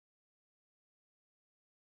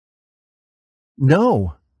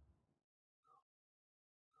 No.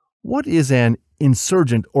 What is an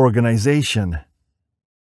insurgent organization?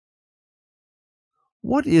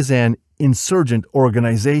 What is an insurgent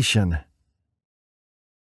organization?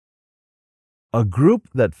 A group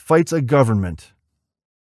that fights a government.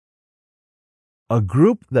 A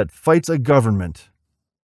group that fights a government.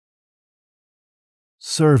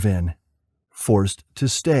 Serve in. Forced to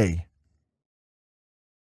stay.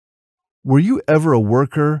 Were you ever a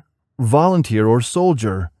worker, volunteer, or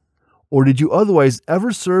soldier? Or did you otherwise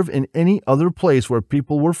ever serve in any other place where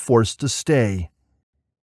people were forced to stay?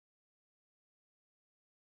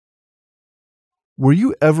 Were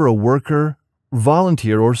you ever a worker,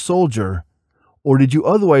 volunteer, or soldier? Or did you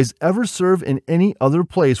otherwise ever serve in any other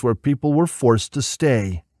place where people were forced to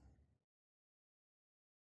stay?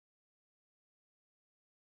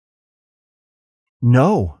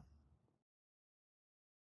 No.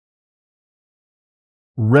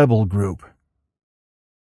 Rebel group.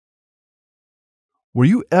 Were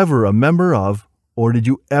you ever a member of, or did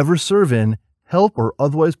you ever serve in, help or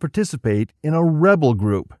otherwise participate in a rebel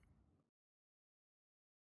group?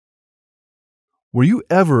 Were you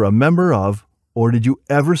ever a member of, or did you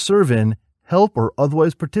ever serve in, help or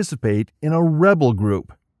otherwise participate in a rebel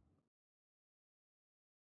group?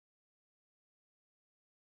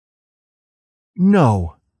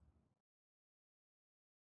 No.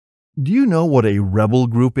 Do you know what a rebel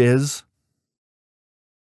group is?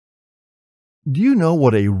 Do you know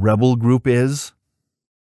what a rebel group is?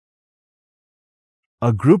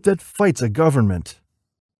 A group that fights a government.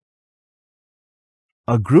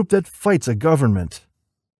 A group that fights a government.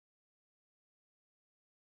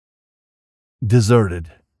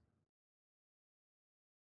 Deserted.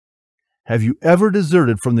 Have you ever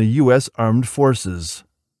deserted from the U.S. Armed Forces?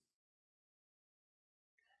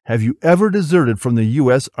 Have you ever deserted from the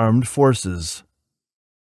U.S. Armed Forces?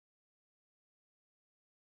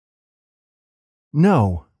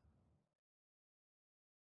 No.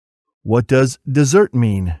 What does desert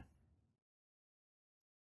mean?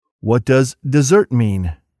 What does desert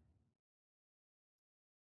mean?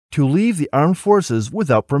 To leave the armed forces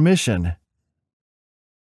without permission.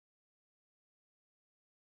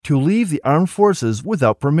 To leave the armed forces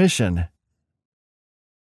without permission.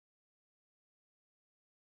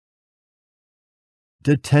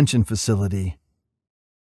 Detention facility.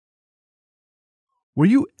 Were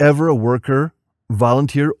you ever a worker,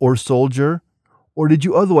 volunteer, or soldier, or did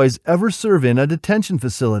you otherwise ever serve in a detention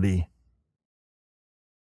facility?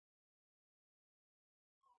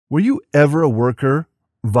 Were you ever a worker,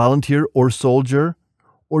 volunteer, or soldier,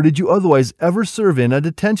 or did you otherwise ever serve in a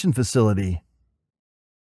detention facility?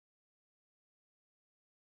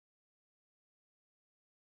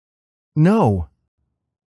 No.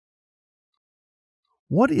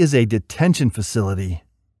 What is a detention facility?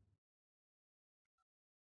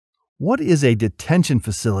 What is a detention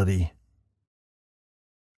facility?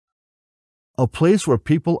 A place where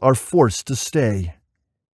people are forced to stay.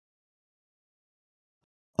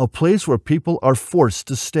 A place where people are forced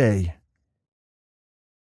to stay.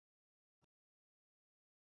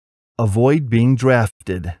 Avoid being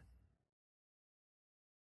drafted.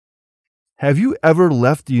 Have you ever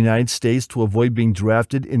left the United States to avoid being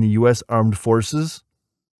drafted in the U.S. Armed Forces?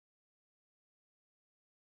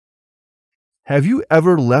 Have you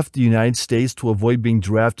ever left the United States to avoid being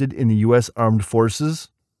drafted in the U.S. Armed Forces?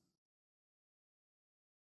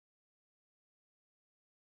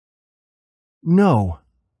 No.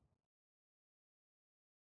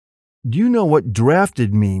 Do you know what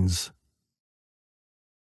drafted means?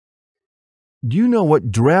 Do you know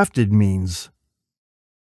what drafted means?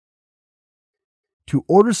 To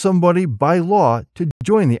order somebody by law to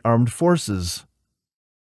join the armed forces.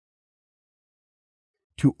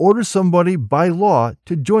 To order somebody by law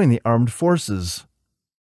to join the armed forces.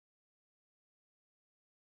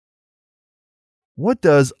 What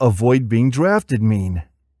does avoid being drafted mean?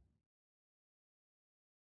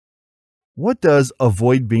 What does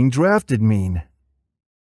avoid being drafted mean?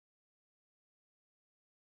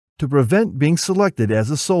 To prevent being selected as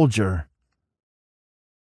a soldier.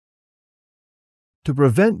 To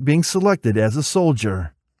prevent being selected as a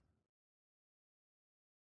soldier.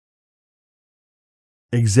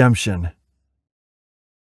 Exemption.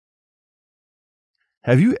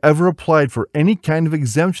 Have you ever applied for any kind of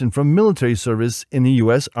exemption from military service in the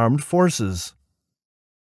U.S. Armed Forces?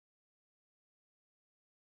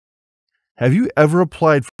 Have you ever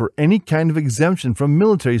applied for any kind of exemption from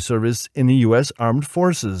military service in the U.S. Armed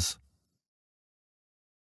Forces?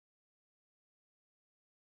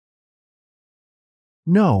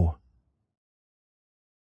 No.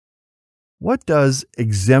 What does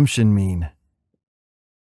exemption mean?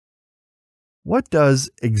 What does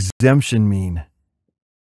exemption mean?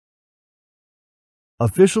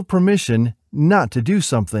 Official permission not to do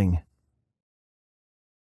something.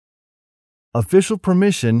 Official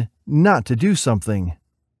permission not to do something.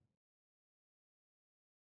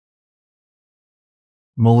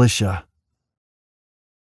 Militia.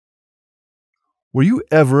 Were you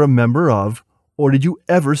ever a member of, or did you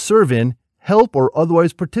ever serve in, help or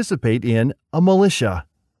otherwise participate in a militia?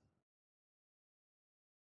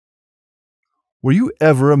 Were you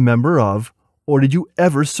ever a member of, or did you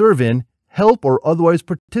ever serve in, help or otherwise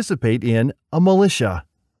participate in a militia?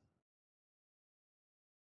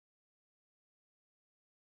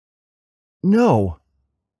 No.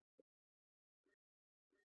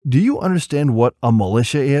 Do you understand what a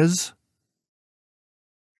militia is?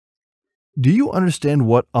 Do you understand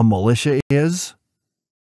what a militia is?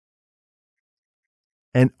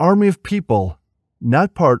 An army of people,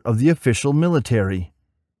 not part of the official military.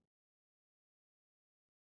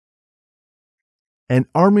 An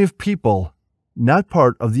army of people, not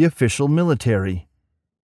part of the official military.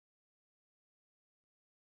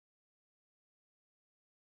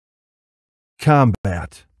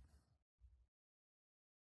 Combat.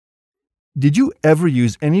 Did you ever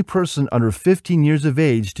use any person under 15 years of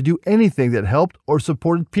age to do anything that helped or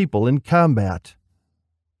supported people in combat?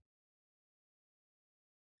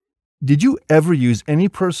 Did you ever use any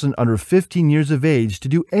person under 15 years of age to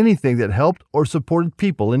do anything that helped or supported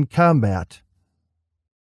people in combat?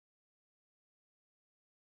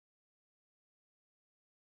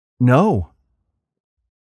 No.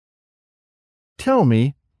 Tell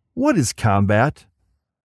me, what is combat?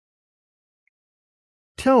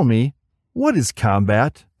 Tell me, what is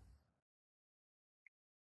combat?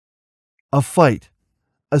 A fight,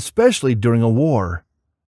 especially during a war.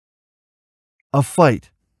 A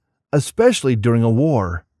fight, especially during a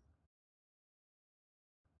war.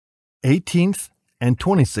 18th and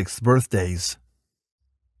 26th birthdays.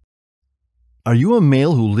 Are you a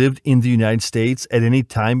male who lived in the United States at any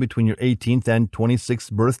time between your 18th and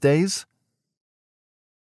 26th birthdays?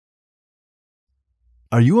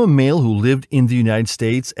 Are you a male who lived in the United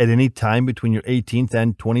States at any time between your 18th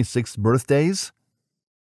and 26th birthdays?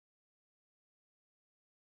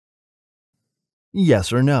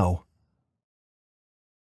 Yes or no?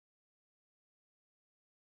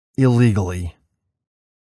 Illegally.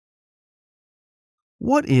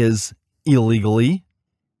 What is illegally?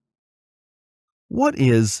 What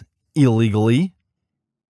is illegally?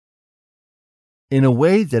 In a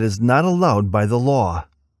way that is not allowed by the law.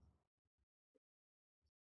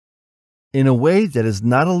 In a way that is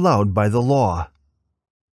not allowed by the law.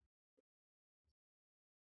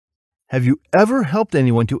 Have you ever helped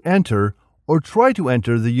anyone to enter or try to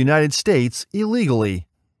enter the United States illegally?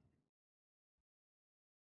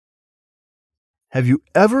 Have you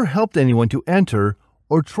ever helped anyone to enter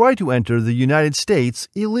or try to enter the United States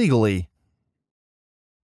illegally?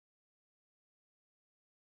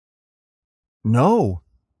 No.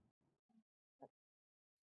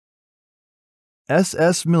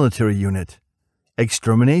 SS military unit,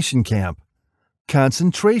 extermination camp,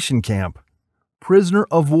 concentration camp, prisoner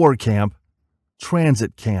of war camp,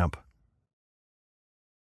 transit camp.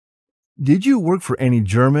 Did you work for any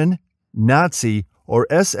German, Nazi, or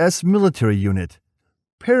SS military unit,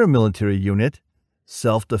 paramilitary unit,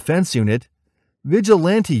 self-defense unit,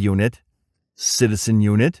 vigilante unit, citizen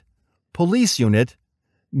unit, police unit,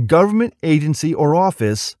 government agency or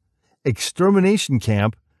office, extermination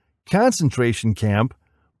camp, concentration camp,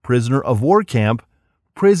 prisoner of war camp,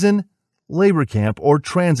 prison, labor camp, or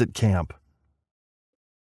transit camp?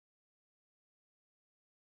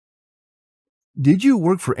 Did you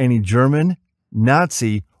work for any German,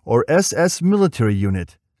 Nazi, or SS military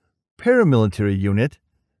unit, paramilitary unit,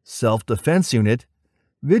 self-defense unit,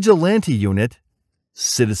 vigilante unit,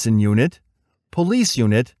 citizen unit, police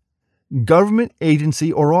unit, government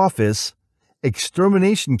agency or office,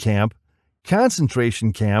 extermination camp,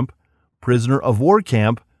 concentration camp, prisoner of war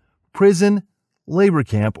camp, prison, labor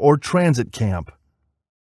camp, or transit camp?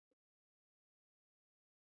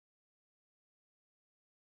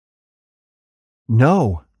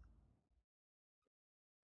 No.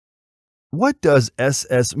 What does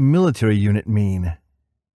SS military unit mean?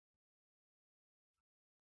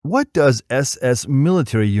 What does SS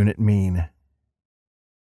military unit mean?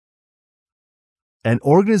 An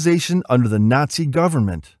organization under the Nazi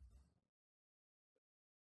government.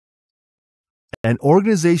 An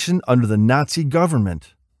organization under the Nazi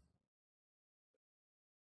government.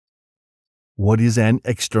 What is an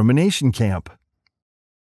extermination camp?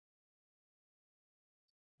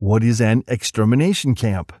 What is an extermination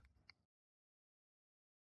camp?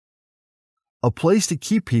 A place to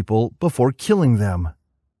keep people before killing them.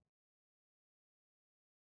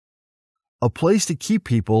 A place to keep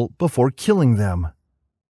people before killing them.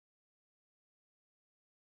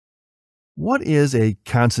 What is a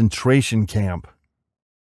concentration camp?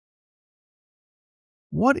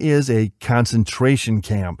 What is a concentration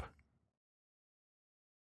camp?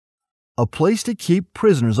 A place to keep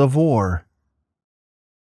prisoners of war.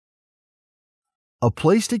 A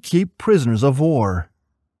place to keep prisoners of war.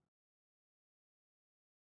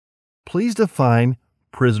 Please define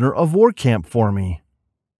prisoner of war camp for me.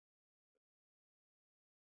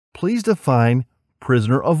 Please define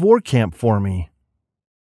prisoner of war camp for me.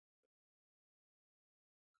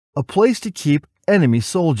 A place to keep enemy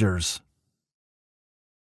soldiers.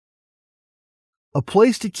 A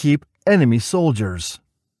place to keep enemy soldiers.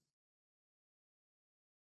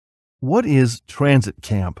 What is transit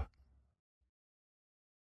camp?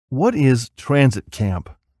 What is transit camp?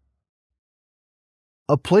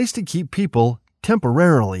 A place to keep people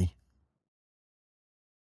temporarily.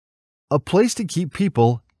 A place to keep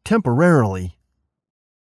people temporarily.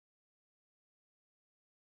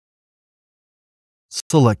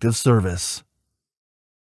 Selective service.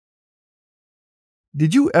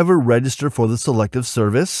 Did you ever register for the Selective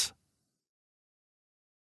Service?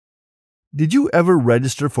 Did you ever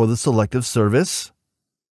register for the Selective Service?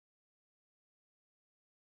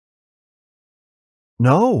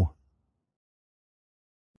 No.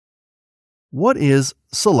 What is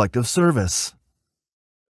Selective Service?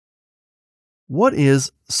 What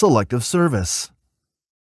is Selective Service?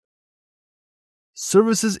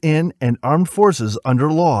 Services in and armed forces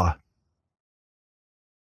under law.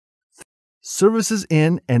 Services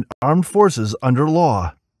in and armed forces under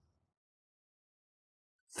law.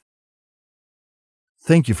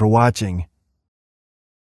 Thank you for watching.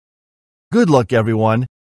 Good luck, everyone.